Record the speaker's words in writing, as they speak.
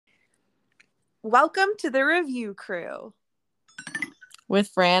Welcome to the review crew. With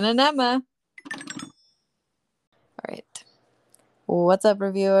Fran and Emma. All right. What's up,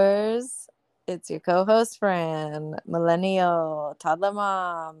 reviewers? It's your co-host, Fran, millennial, toddler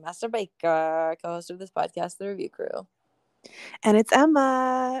mom, master baker, co-host of this podcast, The Review Crew. And it's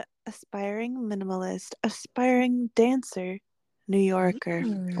Emma, aspiring minimalist, aspiring dancer, New Yorker.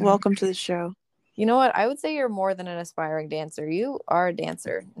 Welcome to the show. You know what? I would say you're more than an aspiring dancer. You are a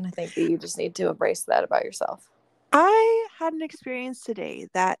dancer, and I think that you just need to embrace that about yourself. I had an experience today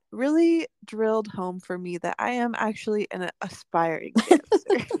that really drilled home for me that I am actually an aspiring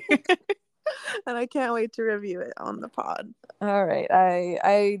dancer. And I can't wait to review it on the pod. All right.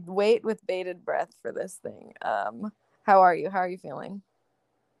 I wait with bated breath for this thing. How are you? How are you feeling?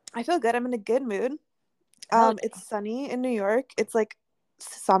 I feel good. I'm in a good mood. It's sunny in New York. It's like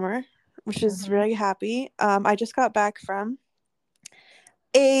summer, which is really happy. I just got back from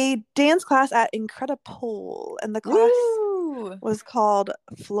a dance class at Incredipole, and the class was called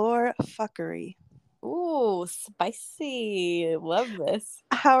Floor Fuckery. Ooh, spicy. Love this.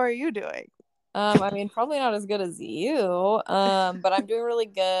 How are you doing? I mean, probably not as good as you, but I'm doing really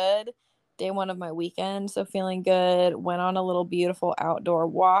good. Day one of my weekend, so feeling good. Went on a little beautiful outdoor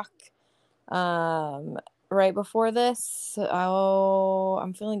walk right before this. Oh,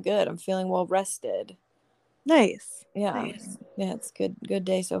 I'm feeling good. I'm feeling well rested. Nice. Yeah. Nice. Yeah, it's good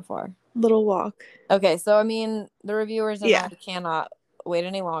day so far. Little walk. Okay, so I mean, the reviewers and I cannot wait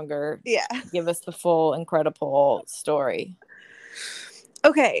any longer. Yeah. Give us the full Incredipole story.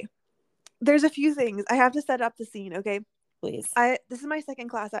 Okay. There's a few things. I have to set up the scene, okay? Please. This is my second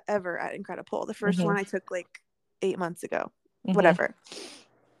class ever at Incredipole. The first one I took like 8 months ago. Whatever.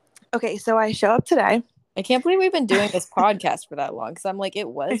 Okay, so I show up today. I can't believe we've been doing this podcast for that long, because I'm like, it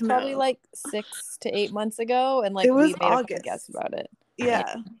was probably like 6 to 8 months ago, and like it was we made August. a podcast about it.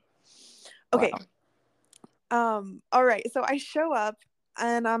 Yeah. Okay. Wow. All right. So I show up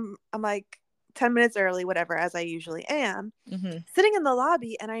and I'm like 10 minutes early, whatever, as I usually am, sitting in the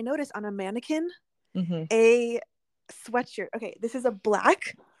lobby, and I notice on a mannequin a sweatshirt. Okay, this is a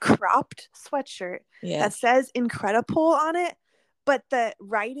black cropped sweatshirt that says Incredipole on it, but the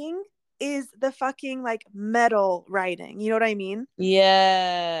writing is the fucking like metal writing. You know what I mean?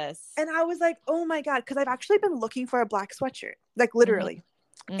 Yes. And I was like, oh my God, because I've actually been looking for a black sweatshirt, like literally.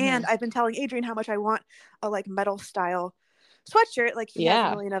 And I've been telling Adrian how much I want a like metal style sweatshirt. Like he has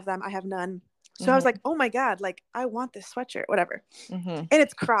a million of them. I have none. So I was like, oh my God, like I want this sweatshirt, whatever. And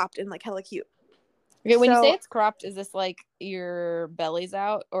it's cropped and like hella cute. Okay, when you say it's cropped, is this like your belly's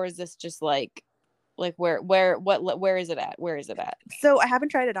out, or is this just like where is it at? Where is it at? So I haven't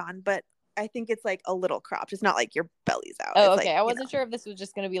tried it on, but I think it's like a little cropped. It's not like your belly's out. Oh, it's okay. Like, I wasn't sure if this was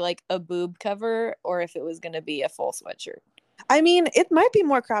just going to be like a boob cover or if it was going to be a full sweatshirt. I mean, it might be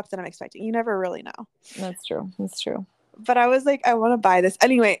more cropped than I'm expecting. You never really know. That's true. That's true. But I was like, I want to buy this.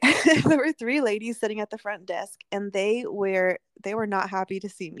 Anyway, there were 3 ladies sitting at the front desk, and they were not happy to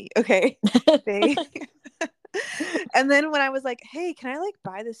see me. Okay. And then when I was like, hey, can I like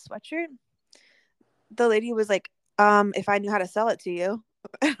buy this sweatshirt? The lady was like, if I knew how to sell it to you.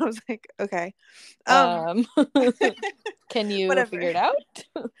 And I was like, okay. Can you figure it out?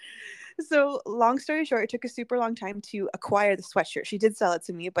 So long story short, it took a super long time to acquire the sweatshirt. She did sell it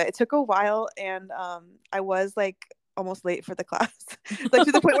to me, but it took a while, and I was like almost late for the class, like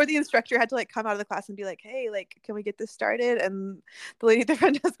to the point where the instructor had to like come out of the class and be like, hey, like, can we get this started? And the lady at the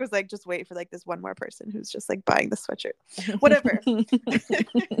front desk was like, just wait for like this one more person who's just like buying the sweatshirt, whatever.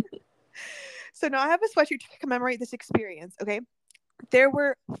 So now I have a sweatshirt to commemorate this experience. Okay, there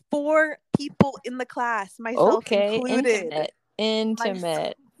were 4 people in the class, myself included.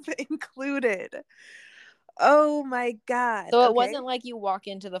 Intimate. Included. Oh my God. So it wasn't like you walk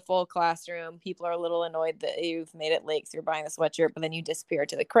into the full classroom, people are a little annoyed that you've made it late, so you're buying the sweatshirt, but then you disappear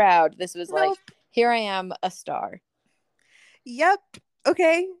to the crowd. This was like, here I am, a star. Yep.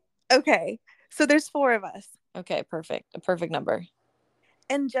 Okay. So there's 4 of us. Okay, perfect. A perfect number.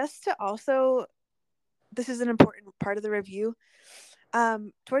 And just to also, this is an important part of the review,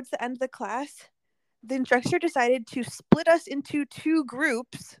 towards the end of the class, the instructor decided to split us into 2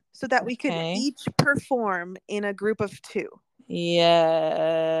 groups so that we could each perform in a group of 2.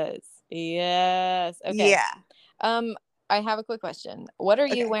 Yes. Okay. Yeah. I have a quick question. What are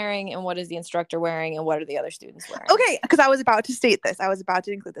you wearing, and what is the instructor wearing, and what are the other students wearing? Okay, because I was about to state this. I was about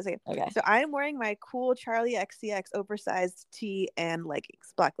to include this. Okay. So I'm wearing my cool Charlie XCX oversized tee and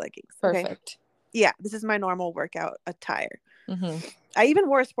leggings, black leggings. Perfect. Okay? Yeah, this is my normal workout attire. I even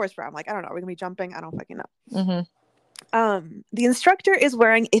wore a sports bra. I'm like, I don't know. Are we going to be jumping? I don't fucking know. The instructor is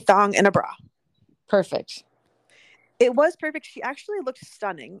wearing a thong and a bra. Perfect. It was perfect. She actually looked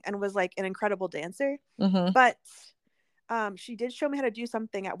stunning and was like an incredible dancer. But she did show me how to do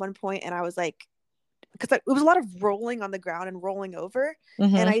something at one point, and I was like, because it was a lot of rolling on the ground and rolling over,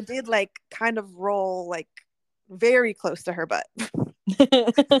 and I did like kind of roll like very close to her butt.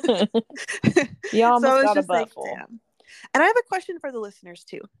 You almost so got a just like, buttful. damn. And I have a question for the listeners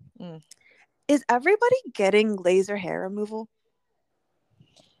too. Is everybody getting laser hair removal?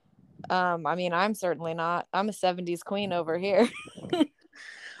 I mean, I'm certainly not. I'm a 70s queen over here.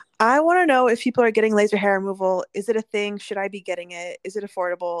 I want to know if people are getting laser hair removal. Is it a thing? Should I be getting it? Is it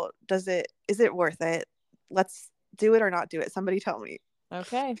affordable? Is it worth it? Let's do it or not do it. Somebody tell me.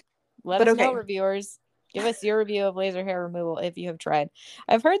 Okay. Let us know, reviewers. Give us your review of laser hair removal if you have tried.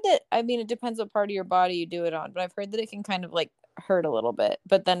 I've heard that, I mean, it depends what part of your body you do it on, but I've heard that it can kind of like hurt a little bit,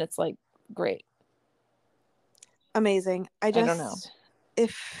 but then it's like great. Amazing. I don't know.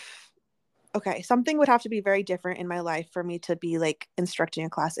 Something would have to be very different in my life for me to be like instructing a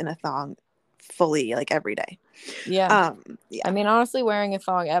class in a thong fully like every day. Yeah. I mean, honestly, wearing a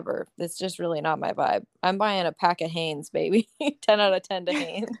thong ever, it's just really not my vibe. I'm buying a pack of Hanes, baby. 10 out of 10 to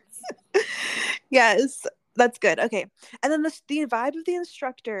Hanes. Yes, that's good. Okay. And then the vibe of the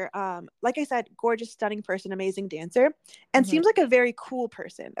instructor, like I said, gorgeous, stunning person, amazing dancer, and seems like a very cool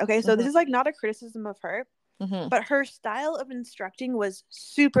person. Okay. So this is like not a criticism of her. But her style of instructing was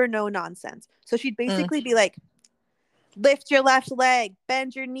super no nonsense. So she'd basically be like, lift your left leg,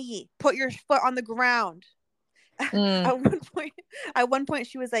 bend your knee, put your foot on the ground. At one point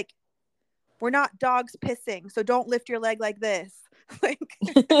she was like, we're not dogs pissing, so don't lift your leg like this. Like,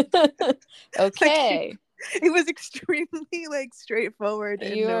 okay. Like, it was extremely like straightforward.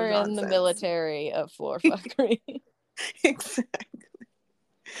 You are in the military of floor fuckery. Exactly.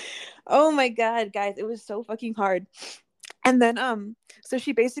 Oh my god, guys, it was so fucking hard. And then so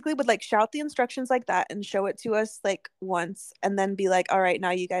she basically would like shout the instructions like that and show it to us like once and then be like, all right,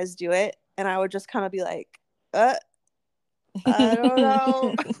 now you guys do it. And I would just kind of be like, I don't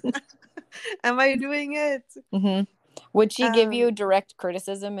know. Am I doing it? Would she give you direct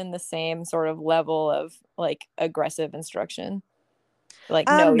criticism in the same sort of level of like aggressive instruction? Like,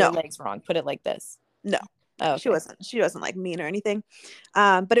 no, your leg's wrong. Put it like this. No. Oh, okay. She wasn't like mean or anything.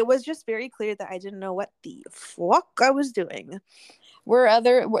 But it was just very clear that I didn't know what the fuck I was doing. Were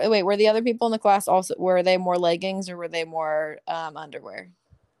the other people in the class also, were they more leggings or were they more underwear?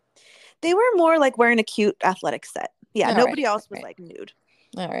 They were more like wearing a cute athletic set. Yeah, nobody else was like nude.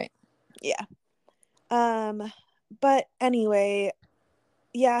 All right. Yeah. But anyway,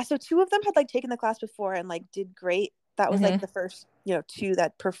 yeah, so 2 of them had like taken the class before and like did great. That was like the first, 2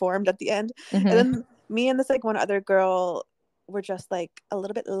 that performed at the end. And then me and this like one other girl were just like a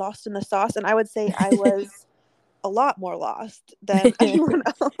little bit lost in the sauce, and I would say I was a lot more lost than anyone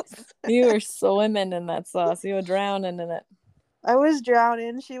else. You were swimming in that sauce. You were drowning in it. I was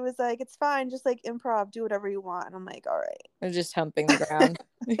drowning. She was like, it's fine, just like improv, do whatever you want. And I'm like, all right. You're just humping the ground.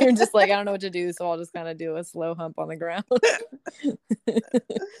 You're just like, I don't know what to do, so I'll just kind of do a slow hump on the ground.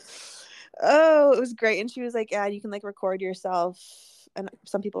 Oh, it was great. And she was like, yeah, you can like record yourself. And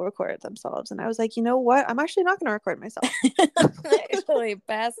some people recorded themselves. And I was like, you know what? I'm actually not going to record myself. Actually,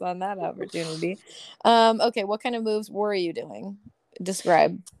 pass on that opportunity. Okay, what kind of moves were you doing?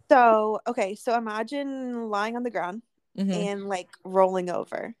 Describe. So imagine lying on the ground and like rolling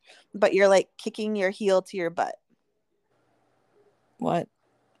over, but you're like kicking your heel to your butt. What?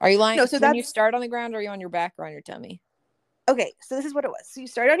 Are you lying? No, so when you start on the ground, or are you on your back or on your tummy? Okay, so this is what it was. So you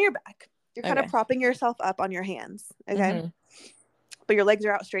start on your back. You're kind of propping yourself up on your hands. Okay. But your legs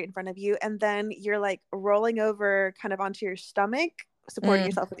are out straight in front of you. And then you're like rolling over kind of onto your stomach, supporting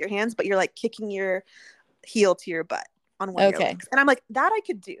yourself with your hands, but you're like kicking your heel to your butt on one of your legs. And I'm like, that I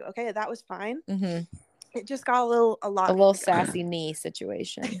could do. Okay. That was fine. It just got a little sassy knee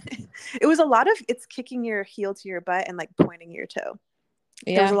situation. It was a lot of, it's kicking your heel to your butt and like pointing your toe.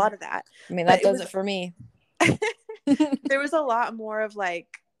 Yeah. There was a lot of that. I mean, that does it for me. There was a lot more of like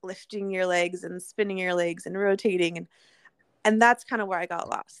lifting your legs and spinning your legs and rotating, and that's kind of where I got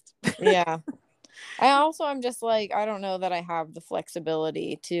lost. Yeah. I'm just like, I don't know that I have the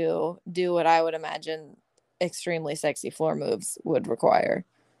flexibility to do what I would imagine extremely sexy floor moves would require.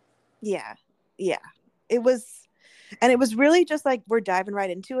 Yeah. It was really just like we're diving right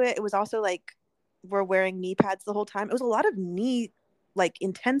into it. It was also like we're wearing knee pads the whole time. It was a lot of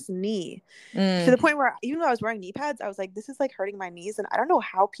intense knee to the point where even though I was wearing knee pads, I was like, this is like hurting my knees, and I don't know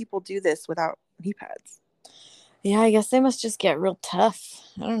how people do this without knee pads. Yeah, I guess they must just get real tough.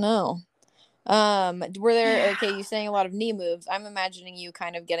 I don't know. Were there you saying a lot of knee moves? I'm imagining you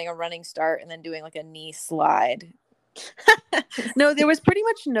kind of getting a running start and then doing like a knee slide. No, there was pretty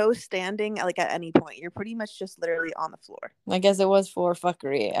much no standing like at any point. You're pretty much just literally on the floor. I guess it was for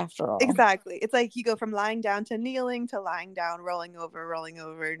fuckery after all. Exactly. It's like you go from lying down to kneeling to lying down, rolling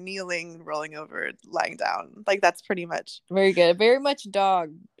over, kneeling, rolling over, lying down. Like that's pretty much. Very good. Very much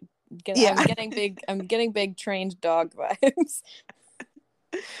dog. Yeah. I'm getting big trained dog vibes.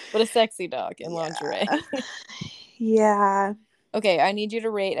 But a sexy dog in lingerie. Yeah. Okay, I need you to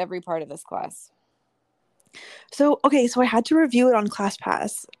rate every part of this class. So I had to review it on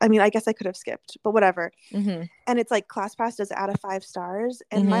ClassPass. I mean, I guess I could have skipped, but whatever. Mm-hmm. And it's like ClassPass does it out of 5 stars.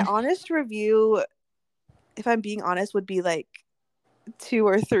 And my honest review, if I'm being honest, would be like 2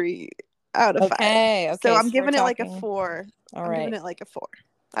 or 3 out of 5. Okay. So I'm giving it like a 4. All right. Giving it like a 4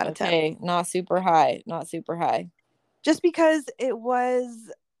 out of 10. Okay, not super high. Just because it was,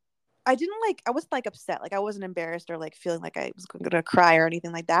 I wasn't like upset. Like I wasn't embarrassed or like feeling like I was going to cry or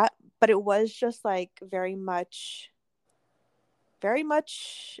anything like that. But it was just like very much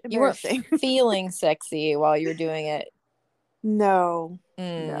embarrassing. You weren't feeling sexy while you were doing it. No.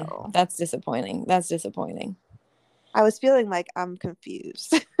 That's disappointing. I was feeling like I'm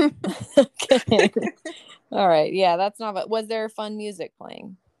confused. Okay. All right. Yeah, that's not. But was there fun music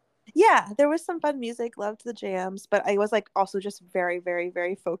playing? Yeah, there was some fun music. Loved the jams, but I was like also just very, very,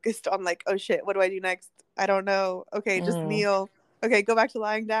 very focused on like, oh shit, what do I do next? I don't know. Okay, just kneel. Okay, go back to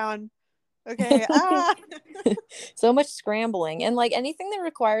lying down. Okay. So much scrambling, and like anything that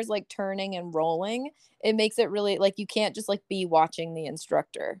requires like turning and rolling, it makes it really like you can't just like be watching the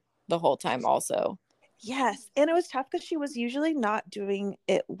instructor the whole time also. Yes, and it was tough because she was usually not doing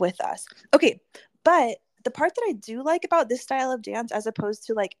it with us. Okay, but the part that I do like about this style of dance as opposed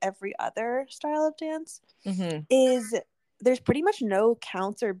to like every other style of dance is there's pretty much no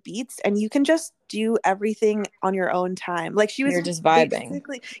counts or beats, and you can just do everything on your own time. Like she was just vibing.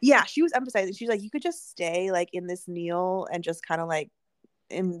 Yeah, she was emphasizing. She's like, you could just stay like in this kneel and just kind of like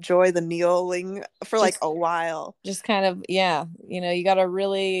enjoy the kneeling for like a while. Just kind of, yeah. You know, you got to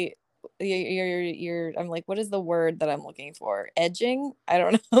really, you're, I'm like, what is the word that I'm looking for? Edging? I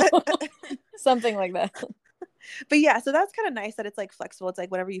don't know. Something like that. But yeah, so that's kind of nice that it's like flexible. It's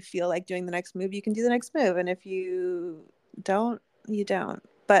like whenever you feel like doing the next move, you can do the next move. And if you don't, you don't.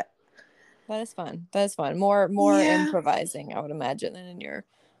 But that is fun. More improvising, I would imagine, than in your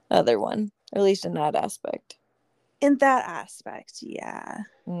other one, or at least in that aspect. Yeah.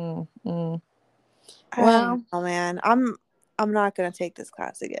 Well, oh man, I'm not gonna take this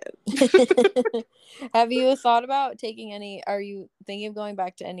class again. Have you thought about taking any? Are you thinking of going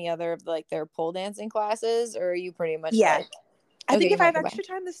back to any other of like their pole dancing classes, or are you pretty much like? I think if I have extra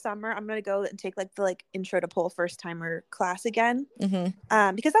time this summer, I'm gonna go and take like the intro to pole first timer class again. Because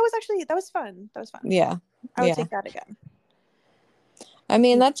that was fun. Yeah, I would take that again. I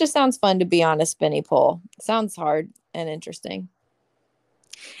mean, that just sounds fun to be on a spinny pole. Sounds hard and interesting.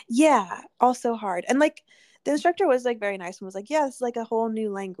 Yeah, also hard. And like the instructor was like very nice and was like, yeah, this is like a whole new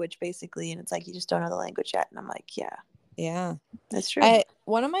language basically. And it's like, you just don't know the language yet. And I'm like, yeah, that's true.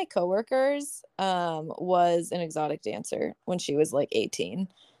 One of my coworkers was an exotic dancer when she was like 18.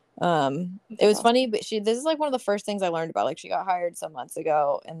 It was funny, but this is like one of the first things I learned about. Like she got hired some months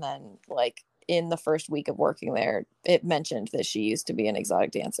ago, and then like in the first week of working there, it mentioned that she used to be an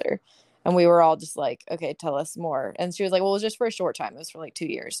exotic dancer. And we were all just like, okay, tell us more. And she was like, well, it was just for a short time. It was for like 2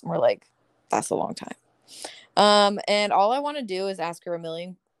 years. And we're like, that's a long time. And all I want to do is ask her a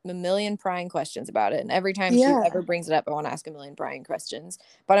million prying questions about it. And every time she ever brings it up, I want to ask a million prying questions.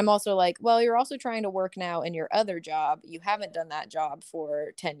 But I'm also like, well, you're also trying to work now in your other job. You haven't done that job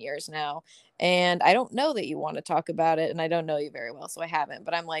for 10 years now. And I don't know that you want to talk about it. And I don't know you very well, so I haven't.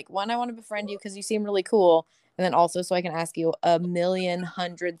 But I'm like, one, I want to befriend you because you seem really cool. And then also so I can ask you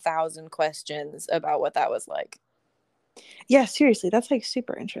 1,100,000 questions about what that was like. Yeah, seriously, that's like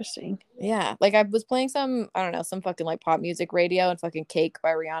super interesting. Yeah, like I was playing some fucking like pop music radio, and fucking Cake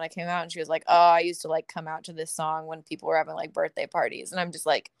by Rihanna came out, and she was like, oh, I used to like come out to this song when people were having like birthday parties. And I'm just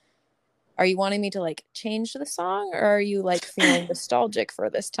like, are you wanting me to like change the song, or are you like feeling nostalgic for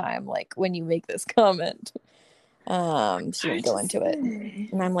this time, like when you make this comment? She didn't go into it.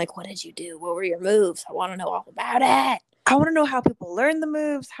 And I'm like, what did you do? What were your moves? I want to know all about it. I want to know how people learn the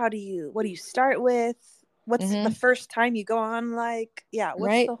moves. What do you start with? What's the first time you go on? Like, yeah,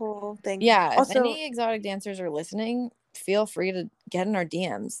 what's the whole thing? Yeah, also, if any exotic dancers are listening, feel free to get in our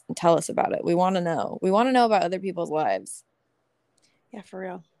DMs and tell us about it. We want to know. We want to know about other people's lives. Yeah, for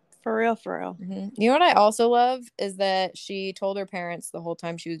real. For real. Mm-hmm. You know what I also love is that she told her parents the whole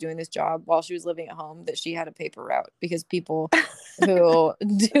time she was doing this job while she was living at home that she had a paper route, because people who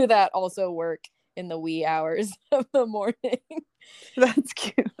do that also work in the wee hours of the morning. That's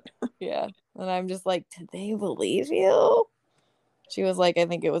cute. Yeah. And I'm just like, did they believe you? She was like, I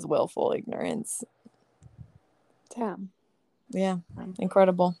think it was willful ignorance. Damn. Yeah.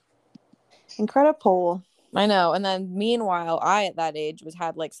 Incredible. Incredible. I know. And then meanwhile, I at that age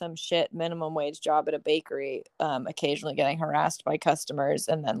had like some shit minimum wage job at a bakery, occasionally getting harassed by customers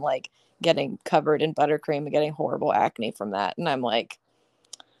and then like getting covered in buttercream and getting horrible acne from that. And I'm like,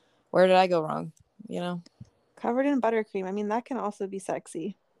 where did I go wrong? You know? Covered in buttercream. I mean, that can also be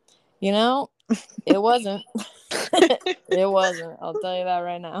sexy. You know, it wasn't. It wasn't. I'll tell you that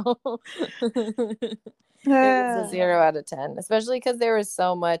right now. It was a 0 out of 10, especially because there was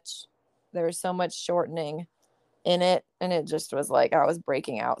so much shortening in it, and it just was like I was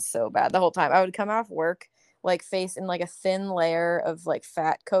breaking out so bad the whole time. I would come off work like facing like a thin layer of like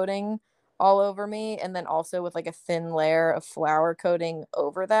fat coating all over me, and then also with like a thin layer of flour coating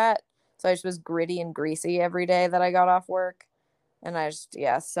over that. So I just was gritty and greasy every day that I got off work. And I just,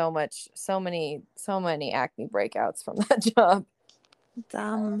 so many acne breakouts from that job.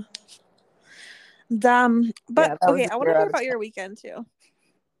 Dumb. But okay, I want to hear about your weekend too.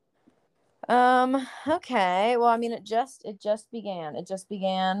 Okay. Well, I mean, it just began.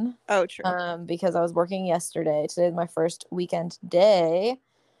 Oh, true. Because I was working yesterday. Today's my first weekend day.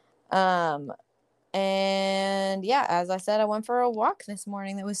 And yeah, as I said, I went for a walk this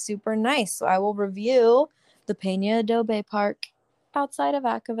morning that was super nice. So I will review the Peña Adobe Park outside of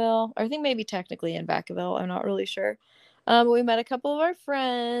Vacaville. Or I think maybe technically in Vacaville. I'm not really sure. We met a couple of our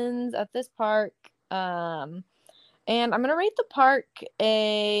friends at this park. And I'm going to rate the park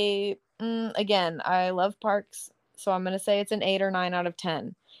again, I love parks. So I'm going to say it's an 8 or 9 out of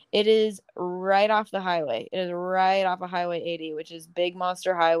 10. It is right off the highway. It is right off of Highway 80, which is big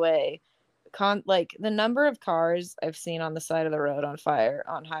monster highway. Like the number of cars I've seen on the side of the road on fire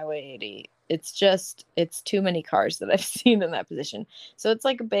on Highway 80, it's too many cars that I've seen in that position. So it's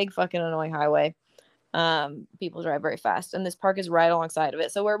like a big fucking annoying highway. People drive very fast, and this park is right alongside of it.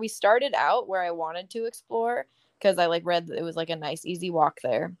 So where we started out, where I wanted to explore, because I like read that it was like a nice easy walk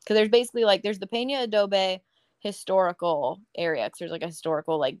there, because there's basically like there's the Peña Adobe historical area, because there's like a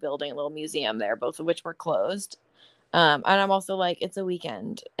historical like building, a little museum there, both of which were closed. And I'm also like, it's a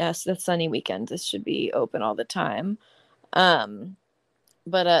weekend. Yes, it's a sunny weekend. This should be open all the time.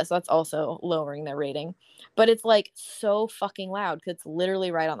 But so that's also lowering their rating. But it's like so fucking loud because it's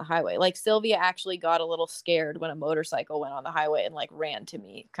literally right on the highway. Like Sylvia actually got a little scared when a motorcycle went on the highway and like ran to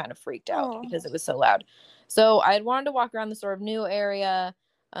me, kind of freaked out because it was so loud. So I had wanted to walk around the sort of new area.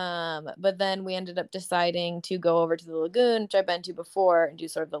 But then we ended up deciding to go over to the lagoon, which I've been to before, and do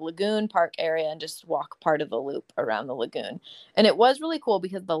sort of the lagoon park area and just walk part of the loop around the lagoon. And it was really cool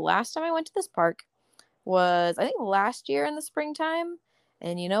because the last time I went to this park was, I think, last year in the springtime.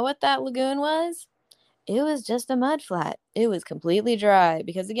 And you know what that lagoon was? It was just a mud flat. It was completely dry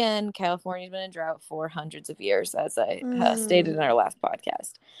because, again, California's been in drought for hundreds of years, as I stated in our last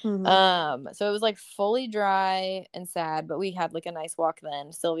podcast. So it was like fully dry and sad, but we had like a nice walk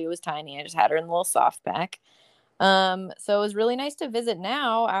then. Sylvia was tiny. I just had her in a little soft pack. So it was really nice to visit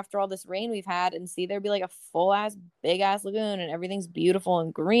now after all this rain we've had and see there be like a full ass, big ass lagoon and everything's beautiful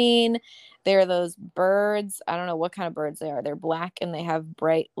and green. There are those birds. I don't know what kind of birds they are. They're black and they have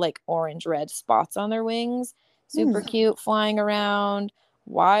bright, like orange red spots on their wings. Super cute, flying around,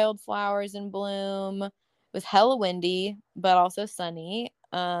 wildflowers in bloom. It was hella windy, but also sunny.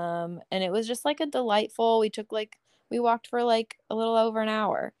 And it was just like a delightful, we walked for like a little over an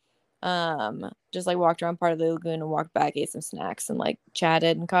hour. Just like walked around part of the lagoon and walked back, ate some snacks and like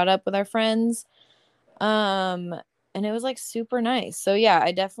chatted and caught up with our friends. And it was like super nice. So yeah,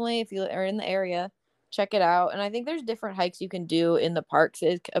 I definitely, if you are in the area, check it out. And I think there's different hikes you can do in the parks.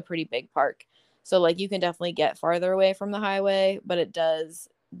 It's a pretty big park. So like you can definitely get farther away from the highway, but it does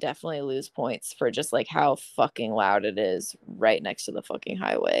definitely lose points for just like how fucking loud it is right next to the fucking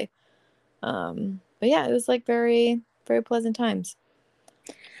highway. But yeah, it was like very, very pleasant times.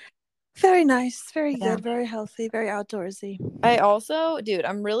 Very nice, very good, very healthy, very outdoorsy. I also, dude,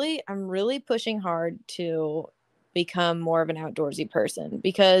 I'm really pushing hard to become more of an outdoorsy person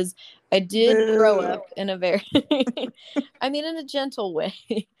because I did grow up in a very I mean in a gentle way.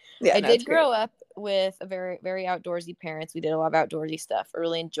 I did grow up with a very, very outdoorsy parents. We did a lot of outdoorsy stuff. I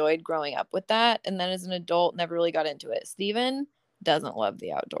really enjoyed growing up with that. And then as an adult, never really got into it. Steven doesn't love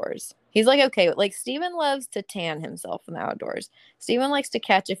the outdoors. He's like, okay, like Steven loves to tan himself in the outdoors. Steven likes to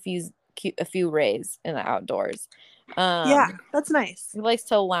catch a few rays in the outdoors. Yeah, that's nice. He likes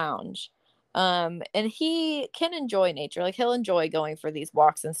to lounge. And he can enjoy nature. Like he'll enjoy going for these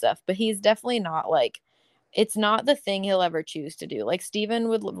walks and stuff, but he's definitely not like, it's not the thing he'll ever choose to do. Like Steven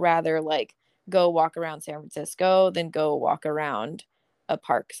would rather like go walk around San Francisco than go walk around a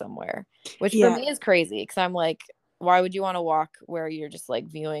park somewhere, which for me is crazy because I'm like, why would you want to walk where you're just like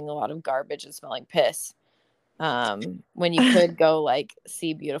viewing a lot of garbage and smelling piss, when you could go like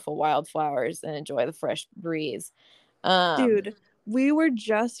see beautiful wildflowers and enjoy the fresh breeze. Dude, we were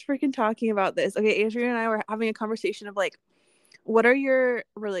just freaking talking about this. Okay, Adrian and I were having a conversation of like, what are your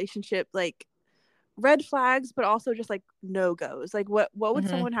relationship like red flags, but also just like no-goes? Like what would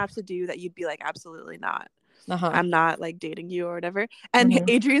someone have to do that you'd be like, absolutely not, I'm not like dating you or whatever? And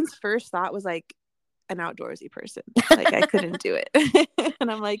Adrian's first thought was like an outdoorsy person. Like I couldn't do it.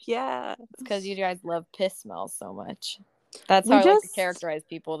 And I'm like, yeah, it's because you guys love piss smells so much. That's how I like to characterize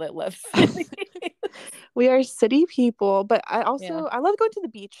people that live city. We are city people, but I also I love going to the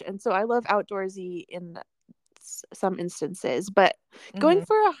beach, and so I love outdoorsy in some instances, but going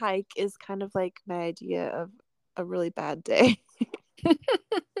for a hike is kind of like my idea of a really bad day.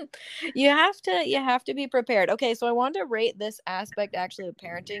 You have to be prepared. Okay, so I want to rate this aspect actually of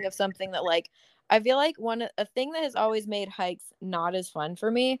parenting of something that like I feel like a thing that has always made hikes not as fun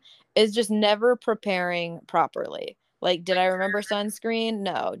for me is just never preparing properly. Like, did I remember sunscreen?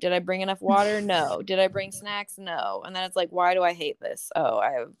 No. Did I bring enough water? No. Did I bring snacks? No. And then it's like, why do I hate this? Oh,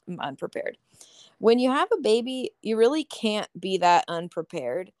 I'm unprepared. When you have a baby, you really can't be that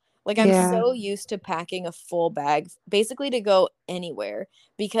unprepared. Like, I'm so used to packing a full bag basically to go anywhere,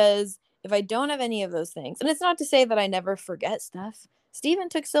 because if I don't have any of those things, and it's not to say that I never forget stuff. Steven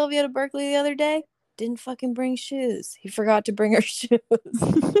took Sylvia to Berkeley the other day, didn't fucking bring shoes. He forgot to bring her shoes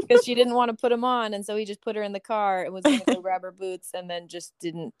because she didn't want to put them on. And so he just put her in the car and was going to go grab her boots and then just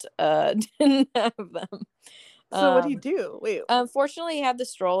didn't have them. So what do you do? Wait. Unfortunately, he had the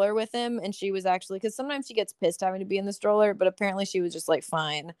stroller with him, and she was actually, because sometimes she gets pissed having to be in the stroller, but apparently she was just like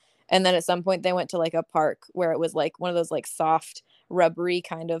fine. And then at some point they went to like a park where it was like one of those like soft, rubbery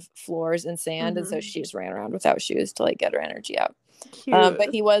kind of floors and sand, and so she just ran around without shoes to like get her energy out. But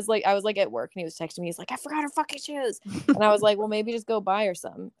he was like, I was like at work and he was texting me. He's like, I forgot her fucking shoes. And I was like, well, maybe just go buy her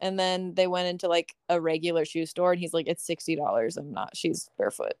some. And then they went into like a regular shoe store and he's like, it's $60. She's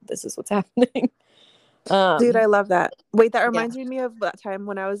barefoot. This is what's happening. Dude, I love that. Wait, that reminds me of that time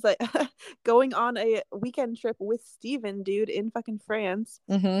when I was like going on a weekend trip with Steven, dude, in fucking France,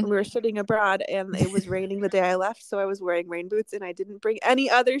 when we were studying abroad, and it was raining the day I left, so I was wearing rain boots and I didn't bring any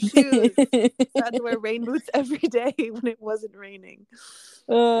other shoes. So I had to wear rain boots every day when it wasn't raining.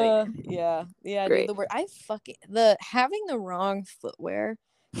 Yeah, dude, having the wrong footwear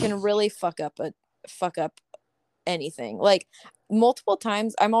can really fuck up anything. Like, multiple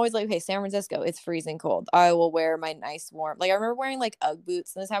times I'm always like, okay, San Francisco, it's freezing cold, I will wear my nice warm, like I remember wearing like UGG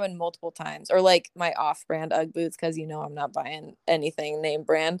boots, and this happened multiple times, or like my off-brand UGG boots, because I'm not buying anything name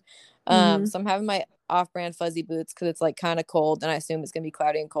brand. So I'm having my off-brand fuzzy boots because it's like kind of cold and I assume it's gonna be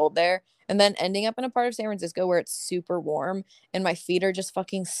cloudy and cold there, and then ending up in a part of San Francisco where it's super warm and my feet are just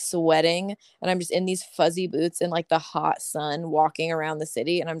fucking sweating and I'm just in these fuzzy boots in like the hot sun walking around the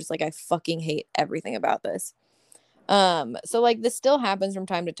city, and I'm just like, I fucking hate everything about this. So like this still happens from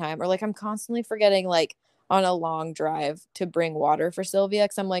time to time, or like I'm constantly forgetting like on a long drive to bring water for Sylvia,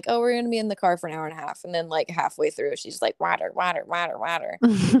 because I'm like, oh, we're gonna be in the car for an hour and a half, and then like halfway through she's like, water. I'm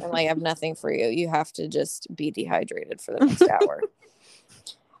like, I have nothing for you. You have to just be dehydrated for the next hour.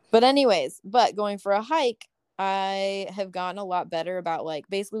 But anyways, going for a hike, I have gotten a lot better about like,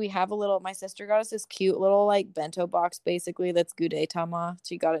 basically we have my sister got us this cute little like bento box, basically, that's gudetama.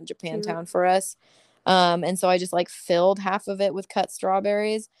 She got it in Japantown for us. And so I just like filled half of it with cut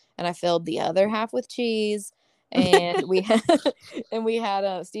strawberries, and I filled the other half with cheese. And we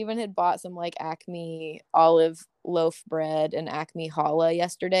had Steven had bought some like Acme olive loaf bread and Acme challah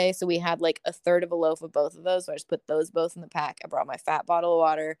yesterday, so we had like a third of a loaf of both of those, so I just put those both in the pack. I brought my fat bottle of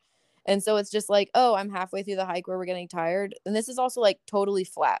water, and so it's just like, oh, I'm halfway through the hike where we're getting tired, and this is also like totally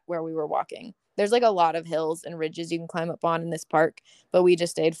flat where we were walking. There's like a lot of hills and ridges you can climb up on in this park, but we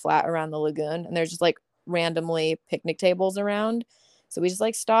just stayed flat around the lagoon, and there's just like randomly picnic tables around. So we just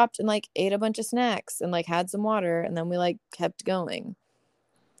like stopped and like ate a bunch of snacks and like had some water, and then we like kept going.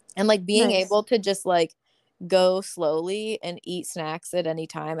 And like being able to just like go slowly and eat snacks at any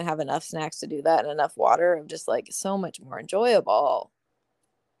time and have enough snacks to do that and enough water, of just like so much more enjoyable.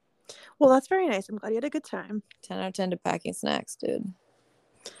 Well, that's very nice. I'm glad you had a good time. 10 out of 10 to packing snacks, dude.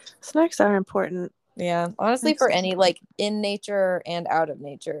 Snacks are important. Yeah, honestly, for any like in nature and out of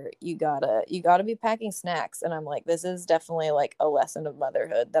nature, you gotta be packing snacks. And I'm like, this is definitely like a lesson of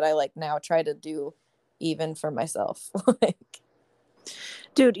motherhood that I like now try to do even for myself. Like,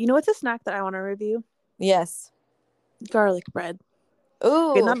 dude, you know what's a snack that I want to review? Yes, garlic bread.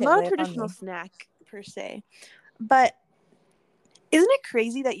 Ooh, okay, not a traditional snack per se, but isn't it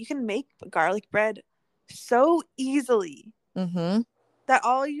crazy that you can make garlic bread so easily? that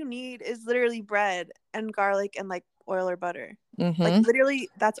all you need is literally bread and garlic and like oil or butter. Mm-hmm. Like literally,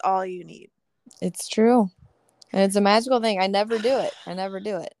 that's all you need. It's true. And it's a magical thing. I never do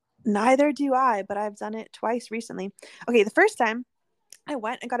it. Neither do I, but I've done it twice recently. Okay, the first time I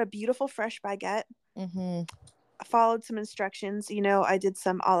went and got a beautiful fresh baguette. Mm-hmm. I followed some instructions. You know, I did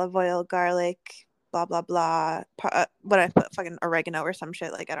some olive oil, garlic, blah, blah, blah. What I put, fucking oregano or some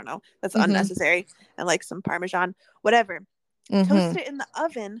shit. Like, I don't know. That's unnecessary. And like some Parmesan, whatever. Toasted it in the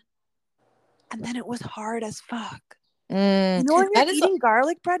oven. And then it was hard as fuck. You know when you're eating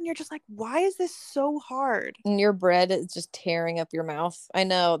garlic bread and you're just like, why is this so hard? And your bread is just tearing up your mouth. I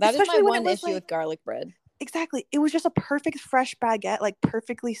know. That is my one issue with garlic bread. Exactly. It was just a perfect fresh baguette, like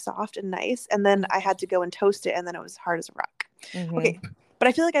perfectly soft and nice. And then I had to go and toast it, and then it was hard as a rock. Okay. But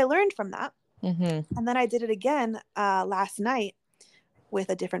I feel like I learned from that. And then I did it again last night with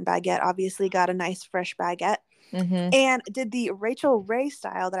a different baguette. Obviously got a nice fresh baguette. And did the Rachel Ray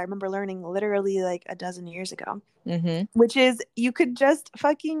style that I remember learning literally like a dozen years ago, which is you could just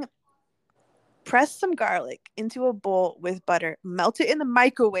fucking press some garlic into a bowl with butter, melt it in the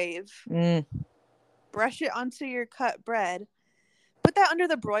microwave, brush it onto your cut bread, put that under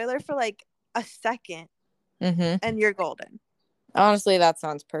the broiler for like a second, and you're golden. Honestly, that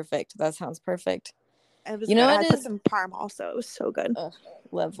sounds perfect. It was good. I put some parm also. It was so good.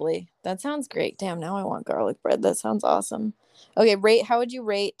 Lovely. That sounds great. Damn, now I want garlic bread. That sounds awesome. Okay, how would you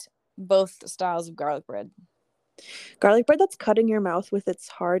rate both styles of garlic bread? Garlic bread that's cut in your mouth with its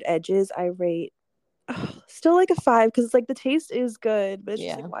hard edges, I rate still like a 5, because it's like the taste is good, but it's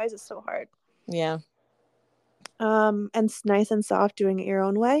just like, why is it so hard? Yeah. And it's nice and soft, doing it your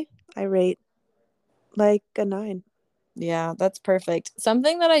own way, I rate like a 9. Yeah, that's perfect.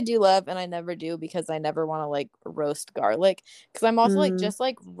 Something that I do love, and I never do because I never want to like roast garlic, because I'm also like just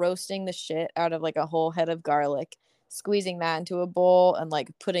like roasting the shit out of like a whole head of garlic, squeezing that into a bowl and like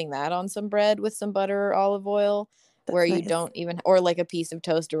putting that on some bread with some butter or olive oil. That's where nice. You don't even, or like a piece of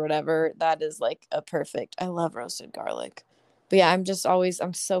toast or whatever. That is like a perfect. I love roasted garlic. But yeah, I'm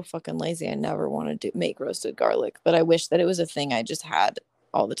so fucking lazy. I never want to make roasted garlic, but I wish that it was a thing I just had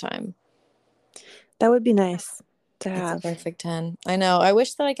all the time. That would be nice to have. It's a perfect 10. I know. I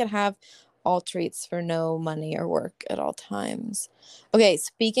wish that I could have all treats for no money or work at all times. Okay,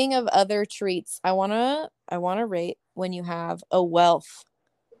 speaking of other treats, I wanna rate when you have a wealth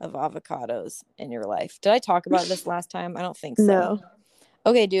of avocados in your life. Did I talk about this last time? I don't think so. No.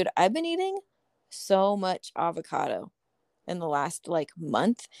 Okay, dude, I've been eating so much avocado in the last like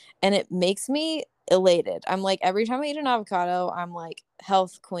month, and it makes me elated. I'm like, every time I eat an avocado, I'm like,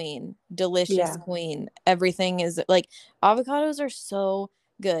 health queen, delicious queen. Everything is like, avocados are so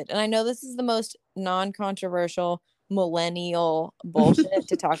good. And I know this is the most non-controversial millennial bullshit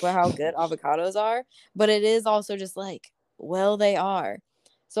to talk about how good avocados are, but it is also just like, well, they are.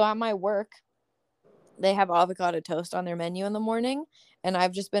 So at my work, they have avocado toast on their menu in the morning, and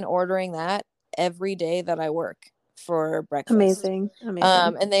I've just been ordering that every day that I work for breakfast. Amazing.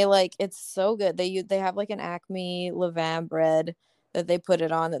 And they like, it's so good. They have like an Acme levain bread that they put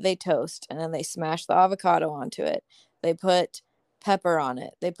it on, that they toast, and then they smash the avocado onto it. They put pepper on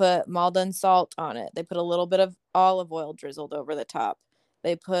it. They put Maldon salt on it. They put a little bit of olive oil drizzled over the top.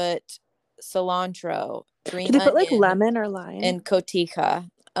 They put cilantro, green onion. Do they put like lemon or lime? And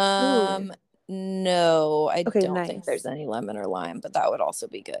cotija. No, I don't think there's any lemon or lime, but that would also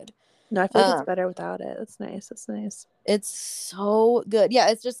be good. No, I feel like it's better without it. That's nice. It's so good. Yeah,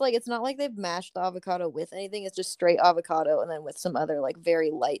 it's just like, it's not like they've mashed the avocado with anything. It's just straight avocado and then with some other like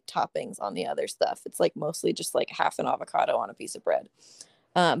very light toppings on the other stuff. It's like mostly just like half an avocado on a piece of bread.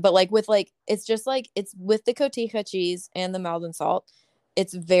 But like with like, it's just like, it's with the cotija cheese and the Maldon salt.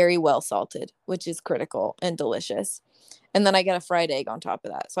 It's very well salted, which is critical and delicious. And then I get a fried egg on top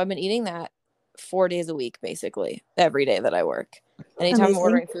of that. So I've been eating that 4 days a week, basically, every day that I work. Anytime I'm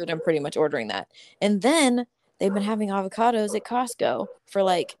ordering food, I'm pretty much ordering that. And then they've been having avocados at Costco for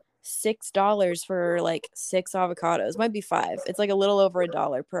like $6 for like 6 avocados. Might be 5. It's like a little over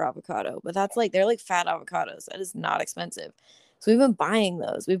 $1 per avocado. But that's like, they're like fat avocados. That is not expensive. So we've been buying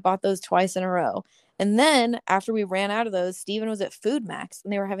those. We've bought those twice in a row. And then after we ran out of those, Steven was at Food Max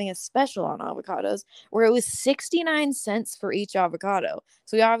and they were having a special on avocados where it was 69 cents for each avocado.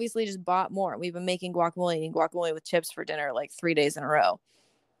 So we obviously just bought more. We've been making guacamole, eating guacamole with chips for dinner like 3 days in a row.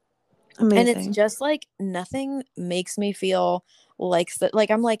 Amazing. And it's just like, nothing makes me feel like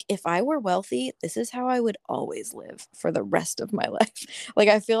I'm like, if I were wealthy, this is how I would always live for the rest of my life. Like,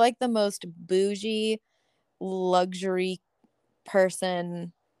 I feel like the most bougie luxury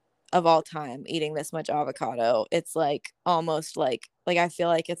person of all time eating this much avocado. It's like almost like I feel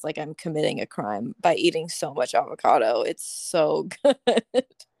like it's like I'm committing a crime by eating so much avocado. It's so good.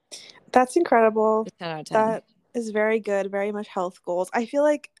 That's incredible. 10 out of 10. That is very good. Very much health goals. I feel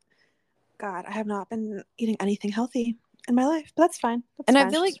like, God, I have not been eating anything healthy in my life, but that's fine. And I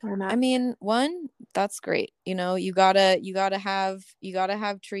feel like, I mean, one, that's great. You know, you gotta have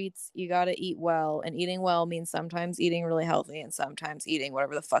treats. You gotta eat well, and eating well means sometimes eating really healthy and sometimes eating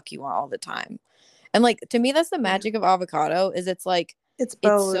whatever the fuck you want all the time. And like, to me, that's the magic of avocado is it's like, it's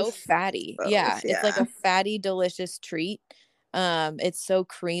both. It's so fatty. Yeah. It's like a fatty, delicious treat. It's so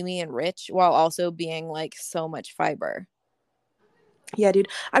creamy and rich while also being like so much fiber. Yeah, dude.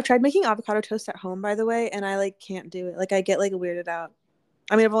 I've tried making avocado toast at home, by the way, and I like can't do it. Like I get like weirded out.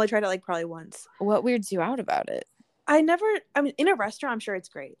 I mean, I've only tried it like probably once. What weirds you out about it? I mean, in a restaurant, I'm sure it's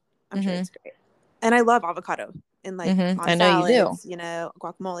great. I'm sure it's great. And I love avocado in like on I know salads, you do.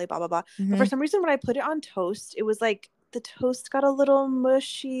 Guacamole, blah, blah, blah. But for some reason, when I put it on toast, it was like the toast got a little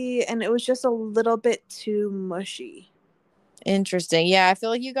mushy and it was just a little bit too mushy. Interesting. Yeah, I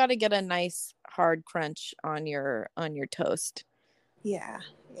feel like you got to get a nice hard crunch on your toast. Yeah.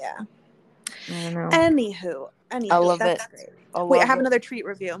 I don't know. Anywho, I love that's it. Great. Wait, I have another treat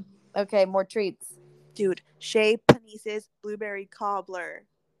review. Okay, more treats. Dude, Chez Panise's blueberry cobbler.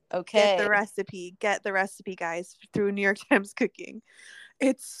 Okay. Get the recipe, guys, through New York Times Cooking.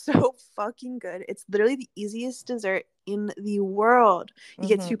 It's so fucking good. It's literally the easiest dessert in the world. You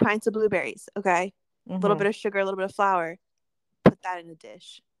get 2 pints of blueberries, okay? A little bit of sugar, a little bit of flour. Put that in a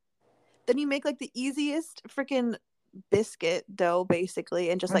dish. Then you make like the easiest freaking biscuit dough, basically,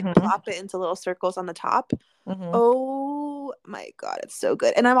 and just like plop it into little circles on the top. Oh my God, it's so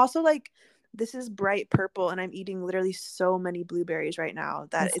good. And I'm also like, this is bright purple, and I'm eating literally so many blueberries right now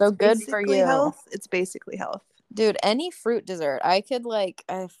that it's so good for you. Health. It's basically health. Dude, any fruit dessert. I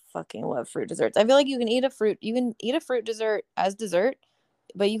fucking love fruit desserts. I feel like you can eat a fruit dessert as dessert,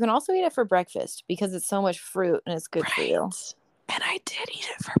 but you can also eat it for breakfast because it's so much fruit and it's good for you. And I did eat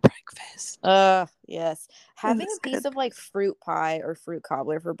it for breakfast. Yes. Having a piece of like fruit pie or fruit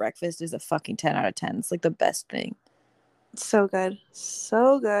cobbler for breakfast is a fucking 10 out of 10. It's like the best thing. So good.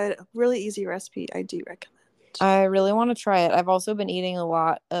 So good. Really easy recipe. I do recommend. I really want to try it. I've also been eating a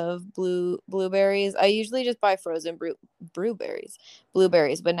lot of blueberries. I usually just buy frozen blueberries,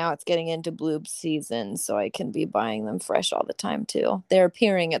 but now it's getting into bloob season, so I can be buying them fresh all the time too. They're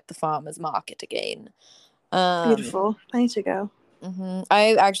appearing at the farmers market again. Beautiful. I need to go.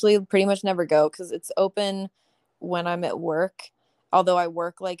 I actually pretty much never go because it's open when I'm at work. Although I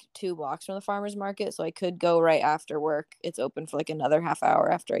work like 2 blocks from the farmers market, so I could go right after work. It's open for like another half hour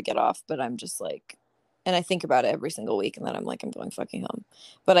after I get off, but I'm just like, and I think about it every single week, and then I'm like, I'm going fucking home.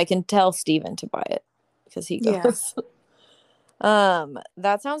 But I can tell Steven to buy it because he goes. Yeah.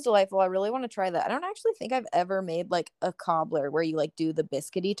 That sounds delightful. I really want to try that. I don't actually think I've ever made like a cobbler where you like do the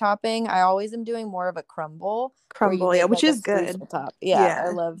biscuity topping. I always am doing more of a crumble. Yeah, which is good. Top.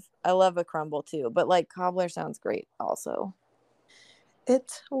 Yeah, I love a crumble too. But like cobbler sounds great also.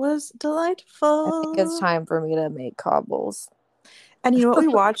 It was delightful. I think it's time for me to make cobbles. And you know what we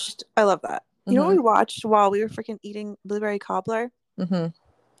watched? I love that. You know what we watched while we were freaking eating blueberry cobbler?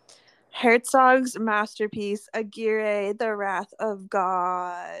 Herzog's masterpiece, Aguirre, The Wrath of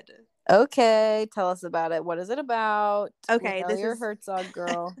God. Okay, tell us about it. What is it about? Okay, this is Herzog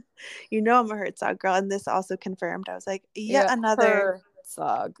girl. You know I'm a Herzog girl, and this also confirmed. I was like, another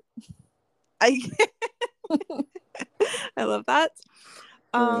Herzog. I love that.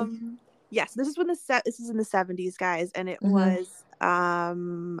 Yes, this is in the 70s, guys, and it was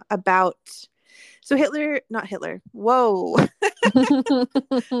about not Hitler. Whoa.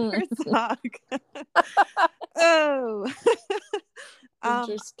 Herzog. Oh.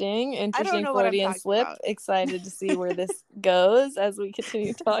 Interesting Freudian slip. Excited to see where this goes as we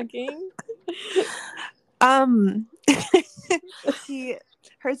continue talking.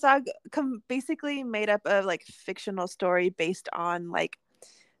 Herzog basically made up a like fictional story based on like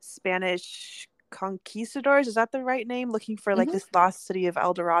Spanish conquistadors. Is that the right name? Looking for like this lost city of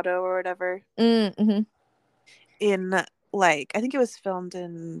El Dorado or whatever. In like, I think it was filmed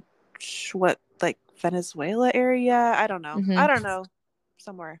in like Venezuela area. I don't know.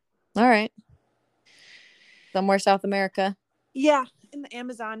 Somewhere. All right. Somewhere South America. Yeah, in the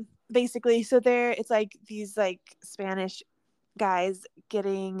Amazon, basically. So it's like these like Spanish guys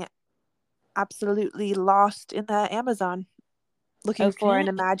getting absolutely lost in the Amazon, looking for an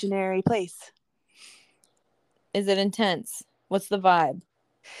imaginary place. Is it intense? What's the vibe?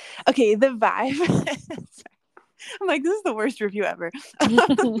 Okay, the vibe. I'm like, this is the worst review ever.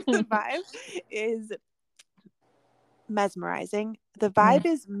 The vibe is mesmerizing, The vibe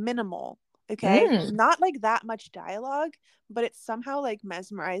is minimal. Okay. Not like that much dialogue, but it's somehow like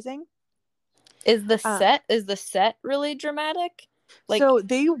mesmerizing. Is the set really dramatic? Like, so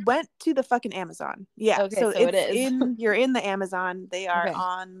they went to the fucking Amazon. Yeah. Okay, so it is. You're in the Amazon. They are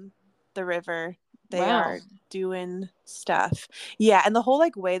on the river. They are doing stuff. Yeah. And the whole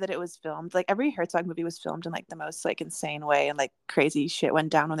like way that it was filmed, like every Herzog movie was filmed in like the most like insane way, and like crazy shit went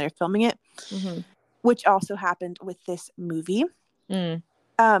down when they were filming it, which also happened with this movie.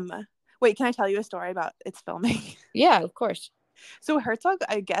 Wait, can I tell you a story about its filming? Yeah, of course. So Herzog,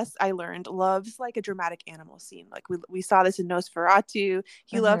 I guess I learned, loves like a dramatic animal scene. Like we saw this in Nosferatu.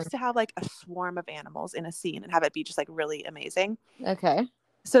 He loves to have like a swarm of animals in a scene and have it be just like really amazing. Okay.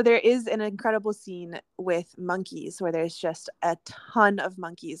 So there is an incredible scene with monkeys where there's just a ton of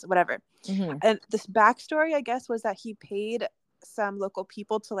monkeys, whatever. And this backstory, I guess, was that he paid some local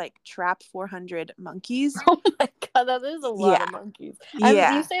people to like trap 400 monkeys. Oh my god, that is a lot of monkeys.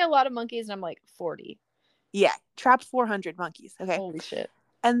 You say a lot of monkeys and I'm like 40. Yeah, trapped 400 monkeys. Okay. Holy shit.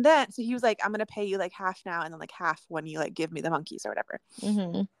 And then so he was like, I'm gonna pay you like half now and then like half when you like give me the monkeys or whatever.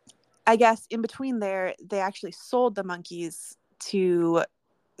 I guess in between there, they actually sold the monkeys to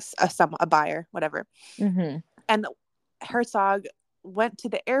a buyer, whatever. And Herzog went to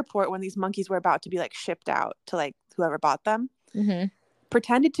the airport when these monkeys were about to be like shipped out to like whoever bought them.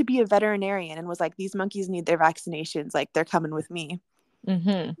 Pretended to be a veterinarian and was like, these monkeys need their vaccinations, like they're coming with me.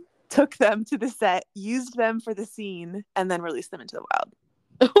 Took them to the set, used them for the scene, and then released them into the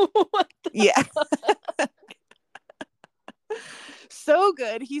wild. Yeah. So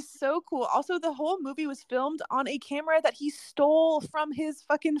good. He's so cool. Also, the whole movie was filmed on a camera that he stole from his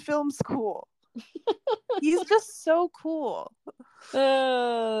fucking film school. He's just so cool.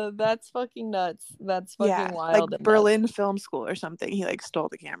 That's fucking nuts. That's fucking wild. Like Berlin Film School or something. He like stole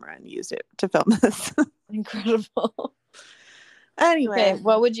the camera and used it to film this. Incredible. Anyway, okay,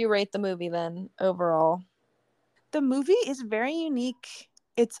 what would you rate the movie then overall? The movie is very unique.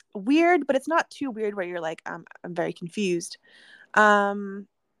 It's weird, but it's not too weird where you're like, I'm very confused. I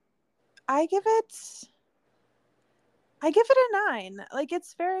give it a 9. Like,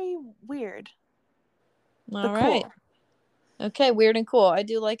 it's very weird. All right. Cool. Okay, weird and cool. I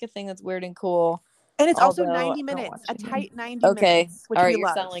do like a thing that's weird and cool. And it's also 90 minutes, a tight 90 minutes. Which all right,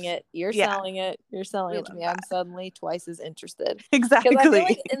 you're selling it. You're selling it. You're selling it to me. I'm suddenly twice as interested. Exactly. Because I feel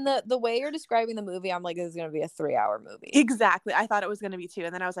like in the way you're describing the movie, I'm like, this is going to be a 3-hour movie. Exactly. I thought it was going to be 2.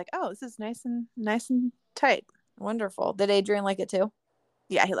 And then I was like, oh, this is nice and tight. Wonderful. Did Adrian like it too?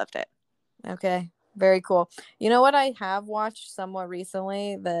 Yeah, he loved it. Okay. Very cool. You know what I have watched somewhat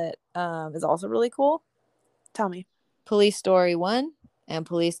recently that is also really cool? Tell me. Police Story 1 and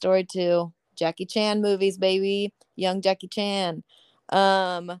Police Story 2. Jackie Chan movies, baby. Young Jackie Chan.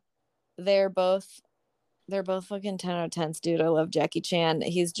 They're both fucking 10 out of 10s, dude. I love Jackie Chan.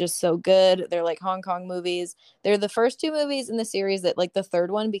 He's just so good. They're like Hong Kong movies. They're the first 2 movies in the series that like the third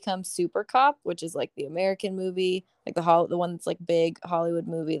one becomes Super Cop, which is like the American movie, like the one that's like big Hollywood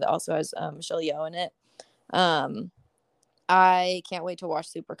movie that also has Michelle Yeoh in it. I can't wait to watch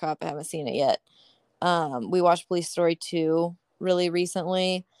Super Cop. I haven't seen it yet. We watched Police Story 2 really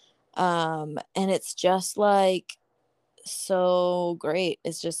recently. And it's just like so great.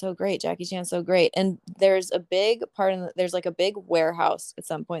 It's just so great. Jackie Chan's so great. And there's a big part there's like a big warehouse at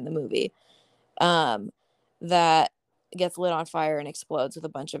some point in the movie that gets lit on fire and explodes with a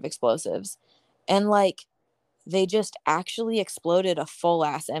bunch of explosives. And like they just actually exploded a full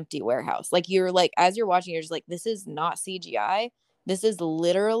ass empty warehouse. Like you're like, as you're watching, you're just like, this is not CGI. This is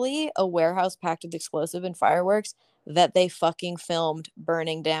literally a warehouse packed with explosive and fireworks that they fucking filmed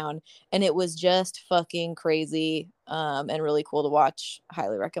burning down. And it was just fucking crazy and really cool to watch.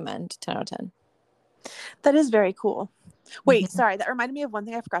 Highly recommend. 10 out of 10. That is very cool. Wait, sorry. That reminded me of one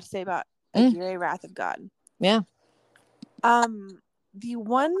thing I forgot to say about Aguirre, Wrath of God. Yeah. The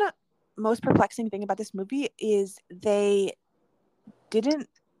one most perplexing thing about this movie is they didn't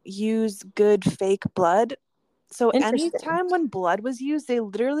use good fake blood. So anytime when blood was used, they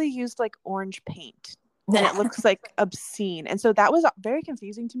literally used like orange paint. And it looks like obscene. And so that was very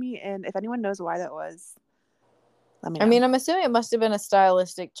confusing to me. And if anyone knows why that was, let me know. I mean, I'm assuming it must have been a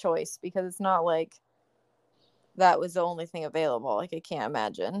stylistic choice because it's not like that was the only thing available. Like, I can't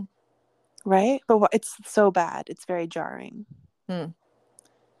imagine. Right? But it's so bad. It's very jarring.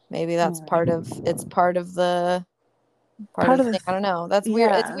 Maybe that's part of the thing. I don't know. That's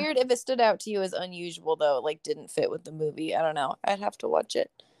weird. It's weird if it stood out to you as unusual, though. It, like, didn't fit with the movie. I don't know. I'd have to watch it.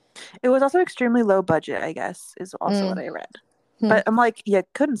 It was also extremely low budget, I guess, is also what I read. But I'm like, you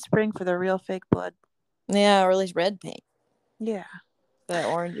couldn't spring for the real fake blood. Yeah, or at least red paint. Yeah. The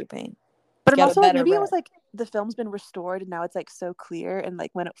orangey paint. But I'm also like, maybe it was like the film's been restored and now it's like so clear, and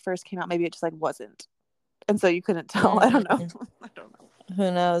like when it first came out maybe it just like wasn't, and so you couldn't tell. I don't know. I don't know.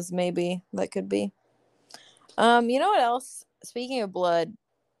 Who knows? Maybe that could be. You know what else? Speaking of blood,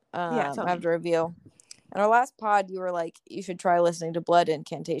 I have to review. In our last pod, you were like, you should try listening to Blood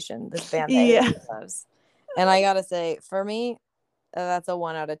Incantation, this band that Aguirre loves. And I gotta say, for me, that's a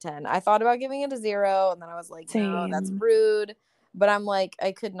 1 out of 10. I thought about giving it a 0, and then I was like, no, that's rude. But I'm like,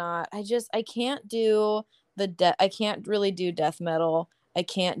 I could not. I can't do I can't really do death metal. I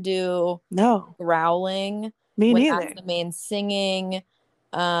can't do growling. Me neither. That's the main singing.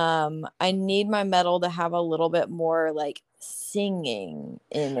 I need my metal to have a little bit more like singing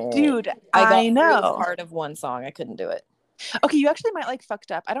in it. Dude, I know part of one song. I couldn't do it. Okay, you actually might like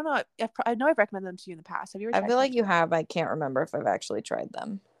Fucked Up. I don't know. I know I've recommended them to you in the past. Have you ever tried I feel like you have. I can't remember if I've actually tried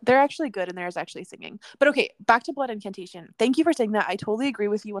them. They're actually good, and there's actually singing. But okay, back to Blood Incantation. Thank you for saying that. I totally agree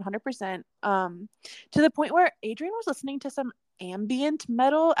with you 100%. To the point where Adrian was listening to some ambient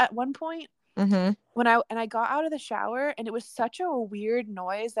metal at one point. Mm-hmm. When I got out of the shower, and it was such a weird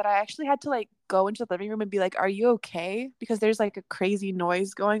noise that I actually had to like go into the living room and be like, "Are you okay?" Because there's like a crazy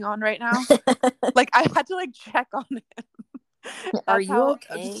noise going on right now. Like I had to like check on him. Are you okay?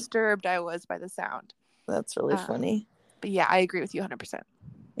 How disturbed I was by the sound. That's really funny. But yeah, I agree with you 100%.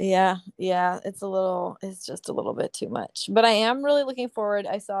 Yeah, it's just a little bit too much. But I am really looking forward.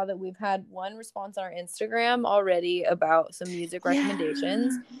 I saw that we've had one response on our Instagram already about some music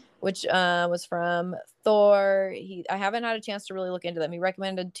recommendations, which was from Thor. I haven't had a chance to really look into them. He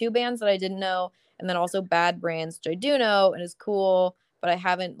recommended 2 bands that I didn't know, and then also Bad Brands, which I do know and is cool, but I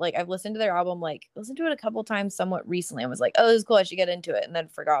haven't, like, I've listened to their album, like, listened to it a couple times somewhat recently. I was like, oh, this is cool, I should get into it, and then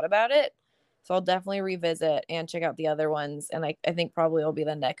forgot about it. So I'll definitely revisit and check out the other ones. And I think probably will be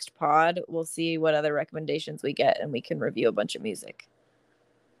the next pod. We'll see what other recommendations we get, and we can review a bunch of music.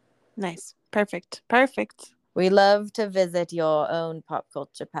 Nice. Perfect. We love to visit your own pop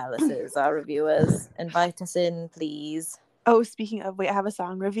culture palaces, our reviewers. Invite us in, please. Oh, speaking of, wait, I have a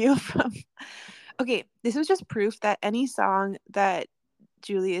song review from... Okay, this was just proof that any song that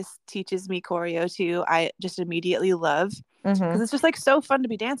Julius teaches me choreo to, I just immediately love. Because it's just like so fun to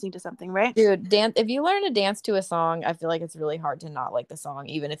be dancing to something, right? Dude, if you learn to dance to a song, I feel like it's really hard to not like the song,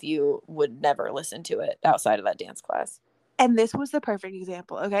 even if you would never listen to it outside of that dance class. And this was the perfect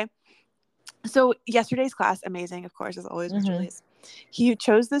example. Okay, so yesterday's class, amazing, of course, as always with Julius. He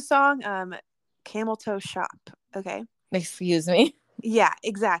chose this song, Camel Toe Shop. Okay, excuse me. Yeah,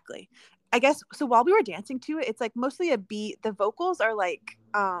 exactly. I guess so. While we were dancing to it, it's like mostly a beat. The vocals are like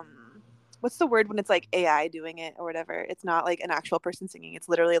what's the word when it's like AI doing it or whatever? It's not like an actual person singing. It's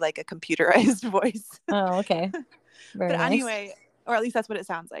literally like a computerized voice. Oh, okay. But nice. Anyway, or at least that's what it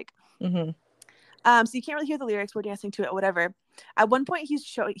sounds like. Mm-hmm. So you can't really hear the lyrics. We're dancing to it, whatever. At one point,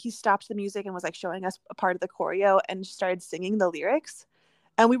 he stopped the music and was like showing us a part of the choreo and started singing the lyrics.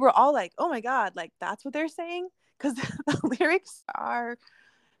 And we were all like, oh my God, like that's what they're saying? Because the lyrics are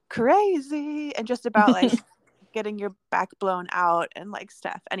crazy and just about like getting your back blown out and like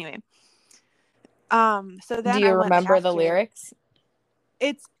stuff. Anyway. So then do you remember the lyrics?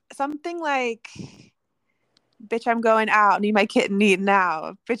 It's something like, bitch, I'm going out, need my kitten eaten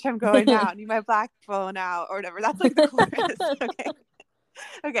now. Bitch, I'm going out, need my black phone out, or whatever. That's like the chorus.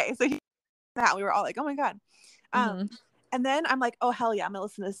 Okay, so that we were all like, oh my God. And then I'm like, oh hell yeah, I'm gonna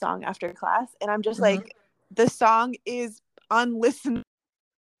listen to this song after class. And I'm just like, the song is unlistenable.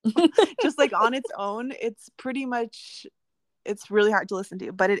 Just like on its own, it's pretty much, it's really hard to listen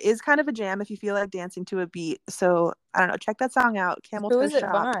to, but it is kind of a jam if you feel like dancing to a beat. So I don't know, check that song out. Camel Toe Shop. Who is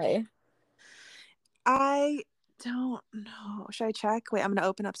it by? I don't know. Should I check? Wait, I'm gonna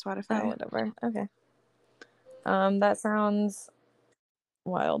open up Spotify. Oh, whatever. Okay. That sounds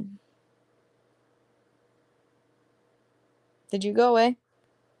wild. Did you go away?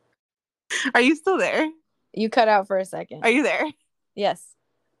 Are you still there? You cut out for a second. Are you there? Yes.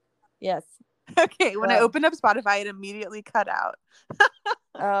 Okay, when I opened up Spotify, it immediately cut out.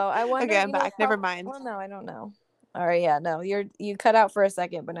 Oh, I wonder. Okay, I'm back. Never mind. Oh no, I don't know. All right, yeah, no, you cut out for a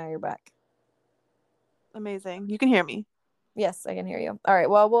second, but now you're back. Amazing. You can hear me. Yes, I can hear you. All right.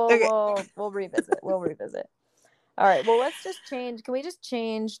 Well, we'll revisit. We'll revisit. All right. Well, let's just change. Can we just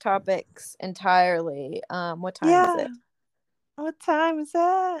change topics entirely? What time is it? What time is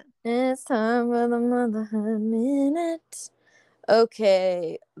it? It's time for the Motherhood Minute.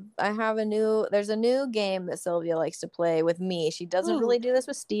 Okay, there's a new game that Sylvia likes to play with me. She doesn't really do this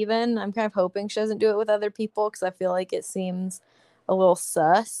with Steven. I'm kind of hoping she doesn't do it with other people because I feel like it seems a little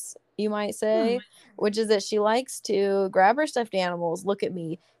sus, you might say, which is that she likes to grab her stuffed animals, look at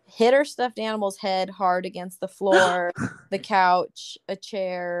me, hit her stuffed animal's head hard against the floor, the couch, a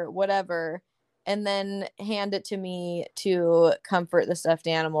chair, whatever, and then hand it to me to comfort the stuffed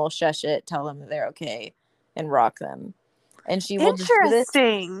animal, shush it, tell them that they're okay, and rock them. And she will just do this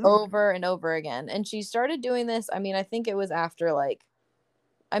over and over again. And she started doing this, I mean, I think it was after like,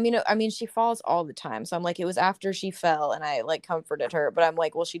 I mean, she falls all the time. So I'm like, it was after she fell and I like comforted her. But I'm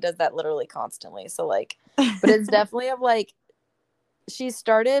like, well, she does that literally constantly. So like, but it's definitely of like, she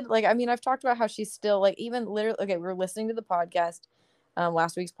started like, I mean, I've talked about how she's still like, even literally, okay, we were listening to the podcast,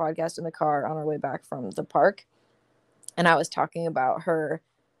 last week's podcast in the car on our way back from the park. And I was talking about her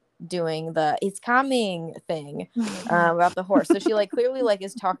doing the "it's coming" thing about the horse. So she like clearly like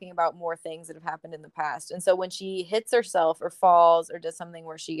is talking about more things that have happened in the past. And so when she hits herself or falls or does something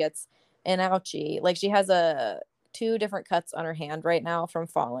where she gets an ouchie, like she has two different cuts on her hand right now from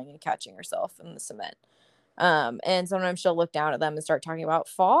falling and catching herself in the cement. And sometimes she'll look down at them and start talking about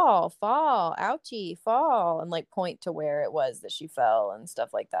fall, ouchie, fall, and like point to where it was that she fell and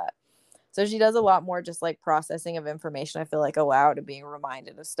stuff like that. So she does a lot more just like processing of information, I feel like, aloud and being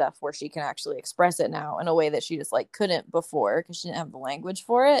reminded of stuff where she can actually express it now in a way that she just like couldn't before because she didn't have the language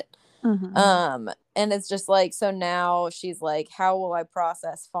for it. Mm-hmm. And it's just like, so now she's like, how will I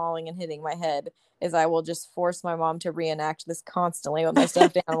process falling and hitting my head? Is I will just force my mom to reenact this constantly with my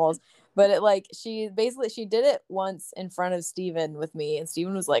stuffed animals. But it like, she did it once in front of Steven with me, and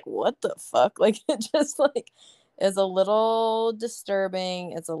Steven was like, what the fuck? Like, it just like is a little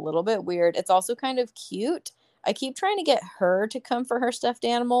disturbing. It's a little bit weird. It's also kind of cute. I keep trying to get her to come for her stuffed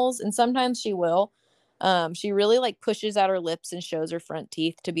animals, and sometimes she will. She really like pushes out her lips and shows her front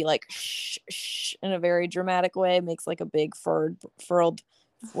teeth to be like shh, shh, in a very dramatic way. Makes like a big furrowed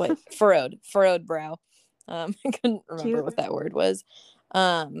brow. I couldn't remember what that word was.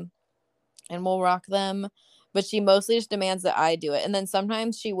 And we'll rock them, but she mostly just demands that I do it. And then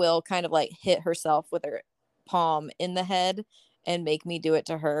sometimes she will kind of like hit herself with her palm in the head and make me do it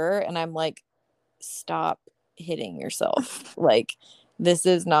to her. And I'm like, stop hitting yourself. Like, this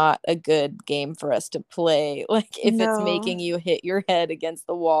is not a good game for us to play. Like, if it's making you hit your head against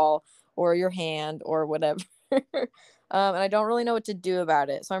the wall or your hand or whatever. And I don't really know what to do about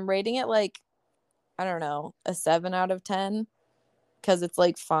it. So I'm rating it like, I don't know, a 7 out of 10 because it's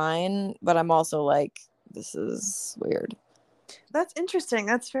like fine. But I'm also like, this is weird. That's interesting.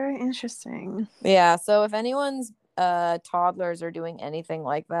 That's very interesting. Yeah. So if anyone's toddlers are doing anything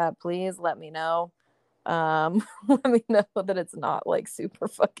like that, please let me know. Let me know that it's not like super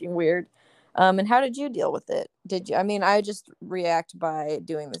fucking weird. And how did you deal with it? Did you, I mean, I just react by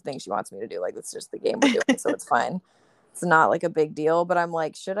doing the thing she wants me to do. Like, it's just the game we're doing, so it's fine. It's not like a big deal, but I'm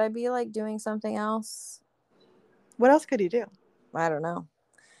like, should I be like doing something else? What else could you do? I don't know.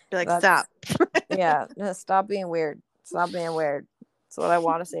 Be like, stop. Yeah, stop being weird. Stop being weird. That's what I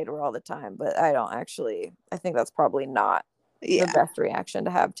want to say to her all the time, but I don't actually. I think that's probably not the best reaction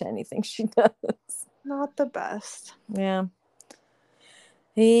to have to anything she does. Not the best. Yeah.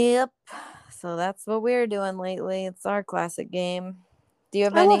 Yep. So that's what we're doing lately. It's our classic game. Do you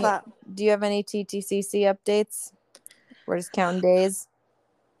have any TTCC updates? We're just counting days.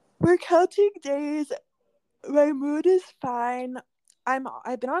 We're counting days. My mood is fine.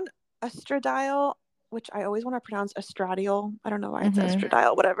 I've been on estradiol, which I always want to pronounce estradiol. I don't know why it's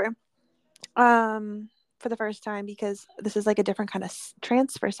estradiol, whatever. For the first time, because this is like a different kind of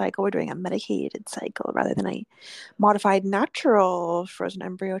transfer cycle. We're doing a medicated cycle rather than a modified natural frozen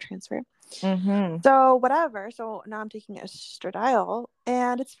embryo transfer. So whatever. So now I'm taking estradiol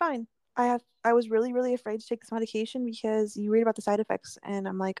and it's fine. I was really, really afraid to take this medication because you read about the side effects and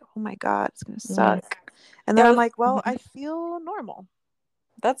I'm like, oh my God, it's going to suck. And then I'm like, well, I feel normal.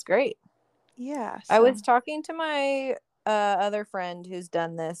 That's great. Yeah. So. I was talking to my other friend who's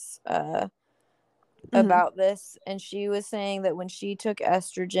done this about this, and she was saying that when she took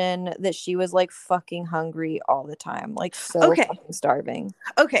estrogen that she was like fucking hungry all the time, like so fucking starving.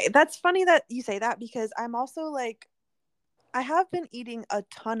 Okay, that's funny that you say that because I'm also like, I have been eating a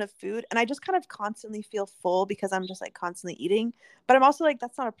ton of food and I just kind of constantly feel full because I'm just like constantly eating, but I'm also like,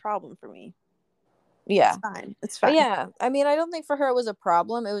 that's not a problem for me. Yeah, it's fine. But yeah, I mean, I don't think for her it was a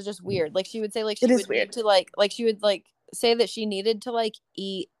problem. It was just weird. Like she would say, like she would need to like she would like say that she needed to like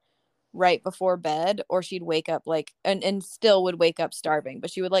eat right before bed, or she'd wake up like and still would wake up starving, but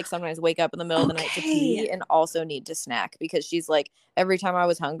she would like sometimes wake up in the middle of the night to pee and also need to snack because she's like, every time I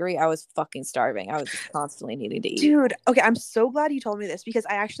was hungry I was fucking starving. I was just constantly needing to eat. Dude, okay, I'm so glad you told me this because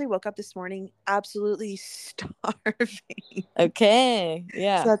I actually woke up this morning absolutely starving. Okay,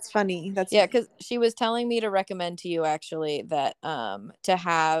 yeah, so that's funny. Because she was telling me to recommend to you actually that to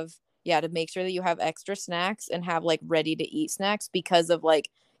have to make sure that you have extra snacks and have like ready to eat snacks because of like,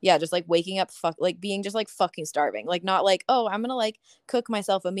 just like waking up, being just like fucking starving. Like not like, oh, I'm going to like cook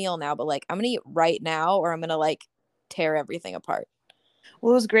myself a meal now, but like I'm going to eat right now or I'm going to like tear everything apart.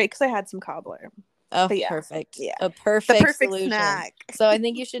 Well, it was great because I had some cobbler. Oh, perfect. Yeah. A perfect solution. Snack. So I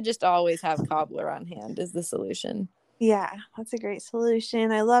think you should just always have cobbler on hand is the solution. Yeah, that's a great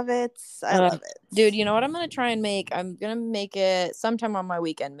solution. I love it. I love it. Dude, you know what I'm going to try and make? I'm going to make it sometime on my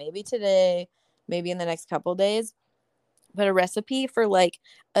weekend. Maybe today, maybe in the next couple days. But a recipe for like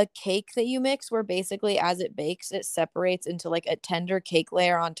a cake that you mix where basically as it bakes, it separates into like a tender cake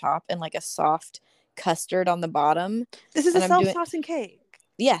layer on top and like a soft custard on the bottom. This is a self-saucing cake.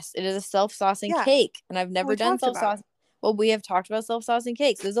 Yes, it is a self-saucing cake. And I've never done self-saucing. Well, we have talked about self-saucing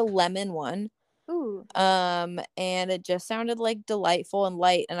cakes. There's a lemon one. Ooh. And it just sounded like delightful and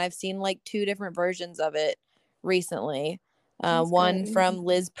light. And I've seen like 2 different versions of it recently. One from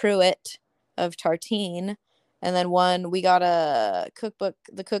Liz Pruitt of Tartine. And then one, we got a cookbook.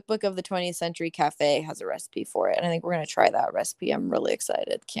 The cookbook of the 20th Century Cafe has a recipe for it. And I think we're going to try that recipe. I'm really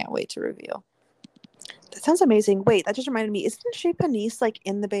excited. Can't wait to review. That sounds amazing. Wait, that just reminded me. Isn't Chez Panisse like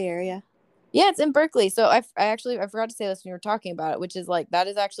in the Bay Area? Yeah, it's in Berkeley. So I forgot to say this when you were talking about it, which is like, that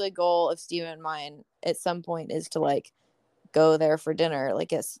is actually a goal of Steven and mine at some point is to like go there for dinner.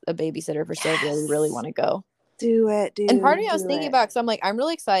 Like as a babysitter for Sylvia. We really want to go. Do it, dude. And part of me I was thinking about, because I'm like, I'm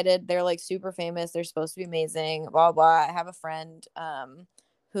really excited. They're like super famous. They're supposed to be amazing, blah, blah. I have a friend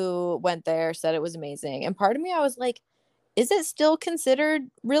who went there, said it was amazing. And part of me, I was like, is it still considered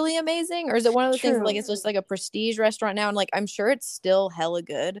really amazing? Or is it one of the things like it's just like a prestige restaurant now? And like, I'm sure it's still hella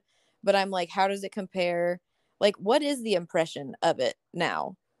good, but I'm like, how does it compare? Like, what is the impression of it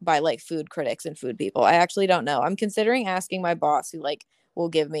now by like food critics and food people? I actually don't know. I'm considering asking my boss who like will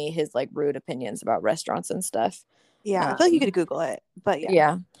give me his like rude opinions about restaurants and stuff. Yeah, I feel like you could Google it, but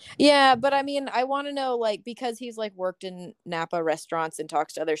yeah. But I mean, I want to know like because he's like worked in Napa restaurants and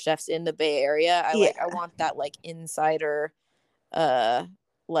talks to other chefs in the Bay Area. I want that like insider,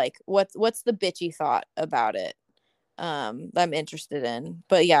 like what's the bitchy thought about it? That I'm interested in.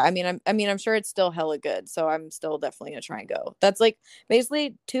 But yeah, I mean, I'm sure it's still hella good, so I'm still definitely gonna try and go. That's like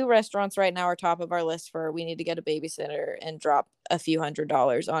basically 2 restaurants right now are top of our list for we need to get a babysitter and drop a few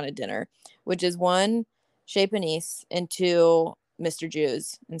 $100s on a dinner, which is 1, Chez Panisse, and 2, Mr.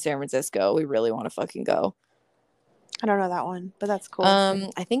 Jew's in San Francisco. We really want to fucking go. I don't know that one, but that's cool.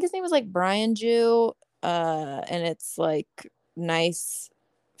 I think his name was like Brian Jew, and it's like nice,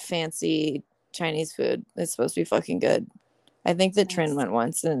 fancy Chinese food. It's supposed to be fucking good. I think that Trin went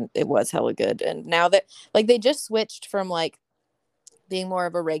once and it was hella good. And now that like they just switched from like being more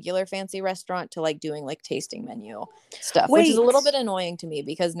of a regular fancy restaurant to like doing like tasting menu stuff, which is a little bit annoying to me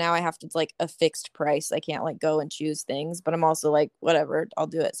because now I have to like a fixed price. I can't like go and choose things, but I'm also like, whatever, I'll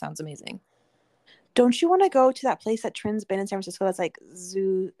do it. Sounds amazing. Don't you want to go to that place that Trin's been in San Francisco that's like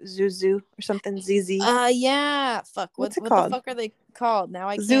Zuzu or something? ZZ? Yeah. Fuck. What's it called? The fuck are they called? Now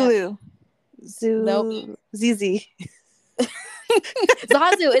I can't. Zulu. Nope. ZZ.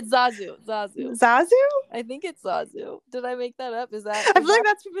 Zazu. It's Zazu. Zazu? I think it's Zazu. Did I make that up? I feel like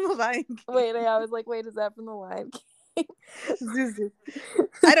that's from the Lion King. Wait, I was like, wait, is that from the Lion King? Zuzu.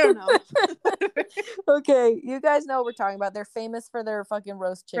 I don't know. Okay, you guys know what we're talking about. They're famous for their fucking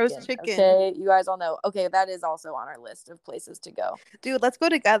roast chicken. Okay, you guys all know. Okay, that is also on our list of places to go. Dude, let's go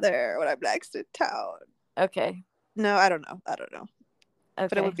together when I'm next in town. Okay. No, I don't know. Okay.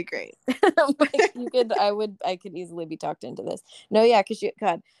 But it would be great. Like, I could easily be talked into this. No, yeah, because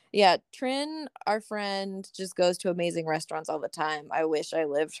Trin, our friend, just goes to amazing restaurants all the time. I wish I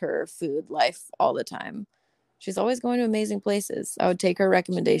lived her food life all the time. She's always going to amazing places. I would take her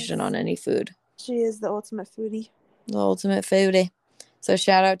recommendation on any food. She is the ultimate foodie. The ultimate foodie. So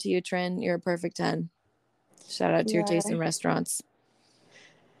shout out to you, Trin. You're a perfect 10. Shout out to your taste in restaurants.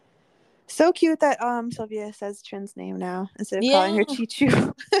 So cute that Sylvia says Trin's name now instead of calling her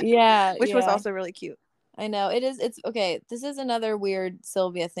Chichu. Yeah. Which was also really cute. I know. It's okay. This is another weird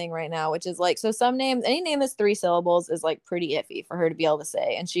Sylvia thing right now, which is like, so some names, any name that's 3 syllables is like pretty iffy for her to be able to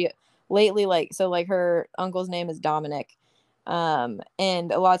say. And she lately, like, so like her uncle's name is Dominic. And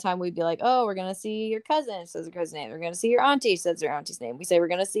a lot of time we'd be like, oh, we're gonna see your cousin, says her cousin's name. We're gonna see your auntie, says her auntie's name. We say we're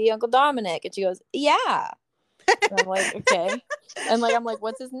gonna see Uncle Dominic, and she goes, yeah. And I'm like, okay. And like I'm like,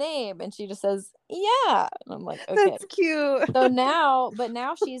 what's his name? And she just says, yeah. And I'm like, okay. That's cute. So now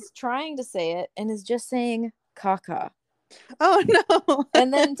she's trying to say it and is just saying caca. Oh no.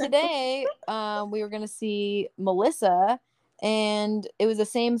 And then today, we were gonna see Melissa. And it was the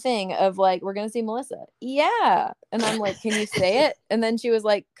same thing of like, we're going to see Melissa. Yeah. And I'm like, can you say it? And then she was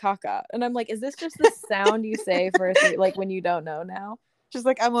like, caca. And I'm like, is this just the sound you say for like when you don't know now? She's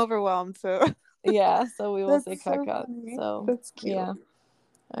like, I'm overwhelmed, so yeah, so we will say so caca. funny. So That's cute. yeah.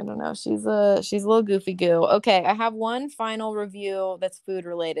 I don't know. She's a little goofy goo. Okay, I have one final review that's food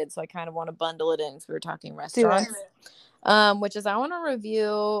related, so I kind of want to bundle it in because we were talking restaurants. Which is I want to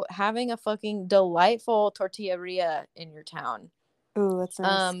review having a fucking delightful tortilleria in your town. Ooh, that's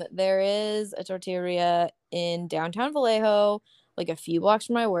nice. There is a tortilleria in downtown Vallejo, like a few blocks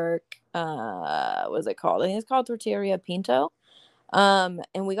from my work. What is it called? I think it's called Tortilleria Pinto. And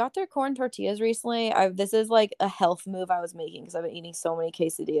we got their corn tortillas recently. This is like a health move I was making because I've been eating so many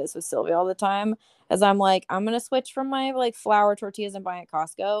quesadillas with Sylvia all the time. As I'm like, I'm gonna switch from my like flour tortillas and buying at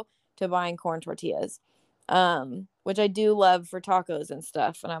Costco to buying corn tortillas. Which I do love for tacos and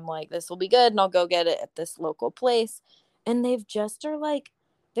stuff. And I'm like, this will be good, and I'll go get it at this local place. And they've just are like,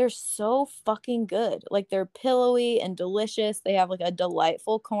 they're so fucking good. Like they're pillowy and delicious. They have like a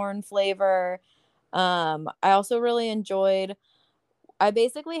delightful corn flavor. I also really enjoyed. I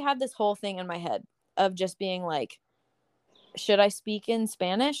basically had this whole thing in my head of just being like, should I speak in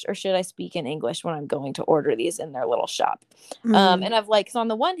Spanish or should I speak in English when I'm going to order these in their little shop? And I've like, so on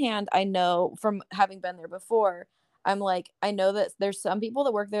the one hand, I know from having been there before, I'm like, I know that there's some people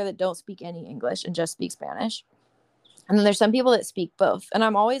that work there that don't speak any English and just speak Spanish. And then there's some people that speak both. And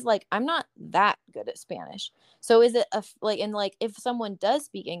I'm always like, I'm not that good at Spanish. So is it if someone does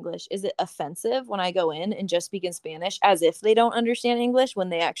speak English, is it offensive when I go in and just speak in Spanish as if they don't understand English when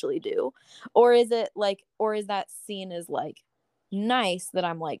they actually do? Or is that seen as like nice that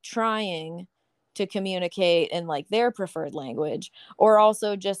I'm like trying to communicate in like their preferred language? Or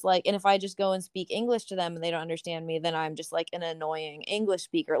also just like, and if I just go and speak English to them and they don't understand me, then I'm just like an annoying English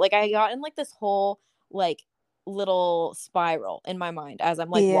speaker. Like I got in like this whole like little spiral in my mind as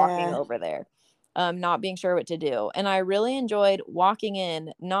I'm like walking over there, not being sure what to do. And I really enjoyed walking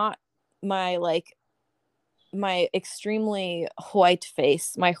in, not my extremely white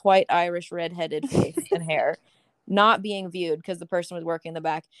face, my white Irish redheaded face and hair, not being viewed because the person was working in the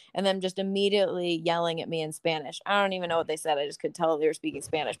back, and them just immediately yelling at me in Spanish. I don't even know what they said. I just could tell they were speaking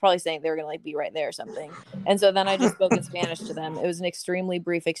Spanish, probably saying they were gonna like be right there or something. And so then I just spoke in Spanish to them. It was an extremely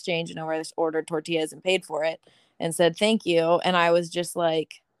brief exchange, and I just ordered tortillas and paid for it and said thank you. And I was just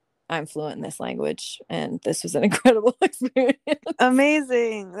like, I'm fluent in this language, and this was an incredible experience.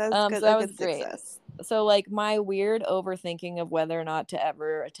 Amazing. That's good. So that was great. Success. So like my weird overthinking of whether or not to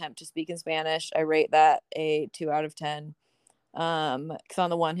ever attempt to speak in Spanish, I rate that a 2 out of 10. Because on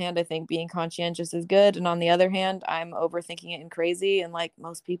the one hand, I think being conscientious is good, and on the other hand, I'm overthinking it and crazy, and like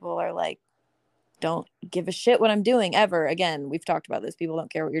most people are like, don't give a shit what I'm doing ever. Again, we've talked about this. People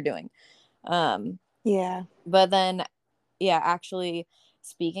don't care what you're doing. Yeah. But then, yeah, actually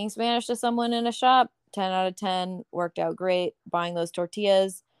speaking Spanish to someone in a shop, 10 out of 10, worked out great. Buying those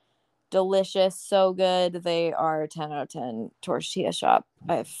tortillas, delicious, so good. They are a 10 out of 10 tortilla shop.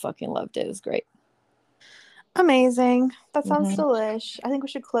 I fucking loved it. It was great. Amazing. That sounds delish. I think we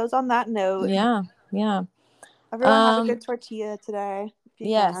should close on that note. Yeah. Everyone have a good tortilla today. If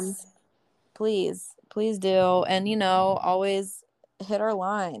you can. Please do. And always hit our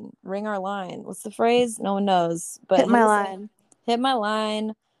line, ring our line. What's the phrase? No one knows, but hit my line. Hit my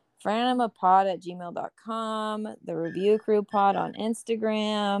line. franimapod@gmail.com, the review crew pod on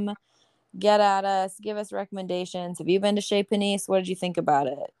Instagram. Get at us, give us recommendations. Have you been to Chez Panisse? What did you think about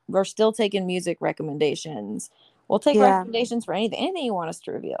it? We're still taking music recommendations. We'll take recommendations for anything you want us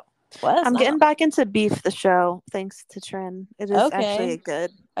to review. I'm getting back into Beef the Show thanks to Trin. It is actually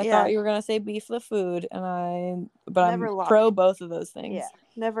good. I thought you were gonna say Beef the Food, but I'm pro both of those things. Yeah,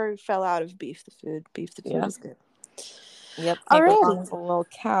 never fell out of Beef the Food. Beef the Food is good. Yep. Can't go wrong with a little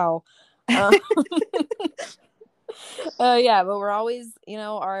cow. Yeah, but we're always,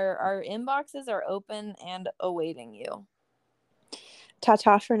 our inboxes are open and awaiting you.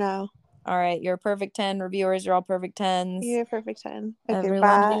 Ta-ta for now. All right, you're a perfect 10. Reviewers, you're all perfect 10s. You're a perfect 10. Okay, everyone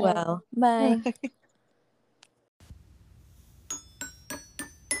bye. do well. Bye.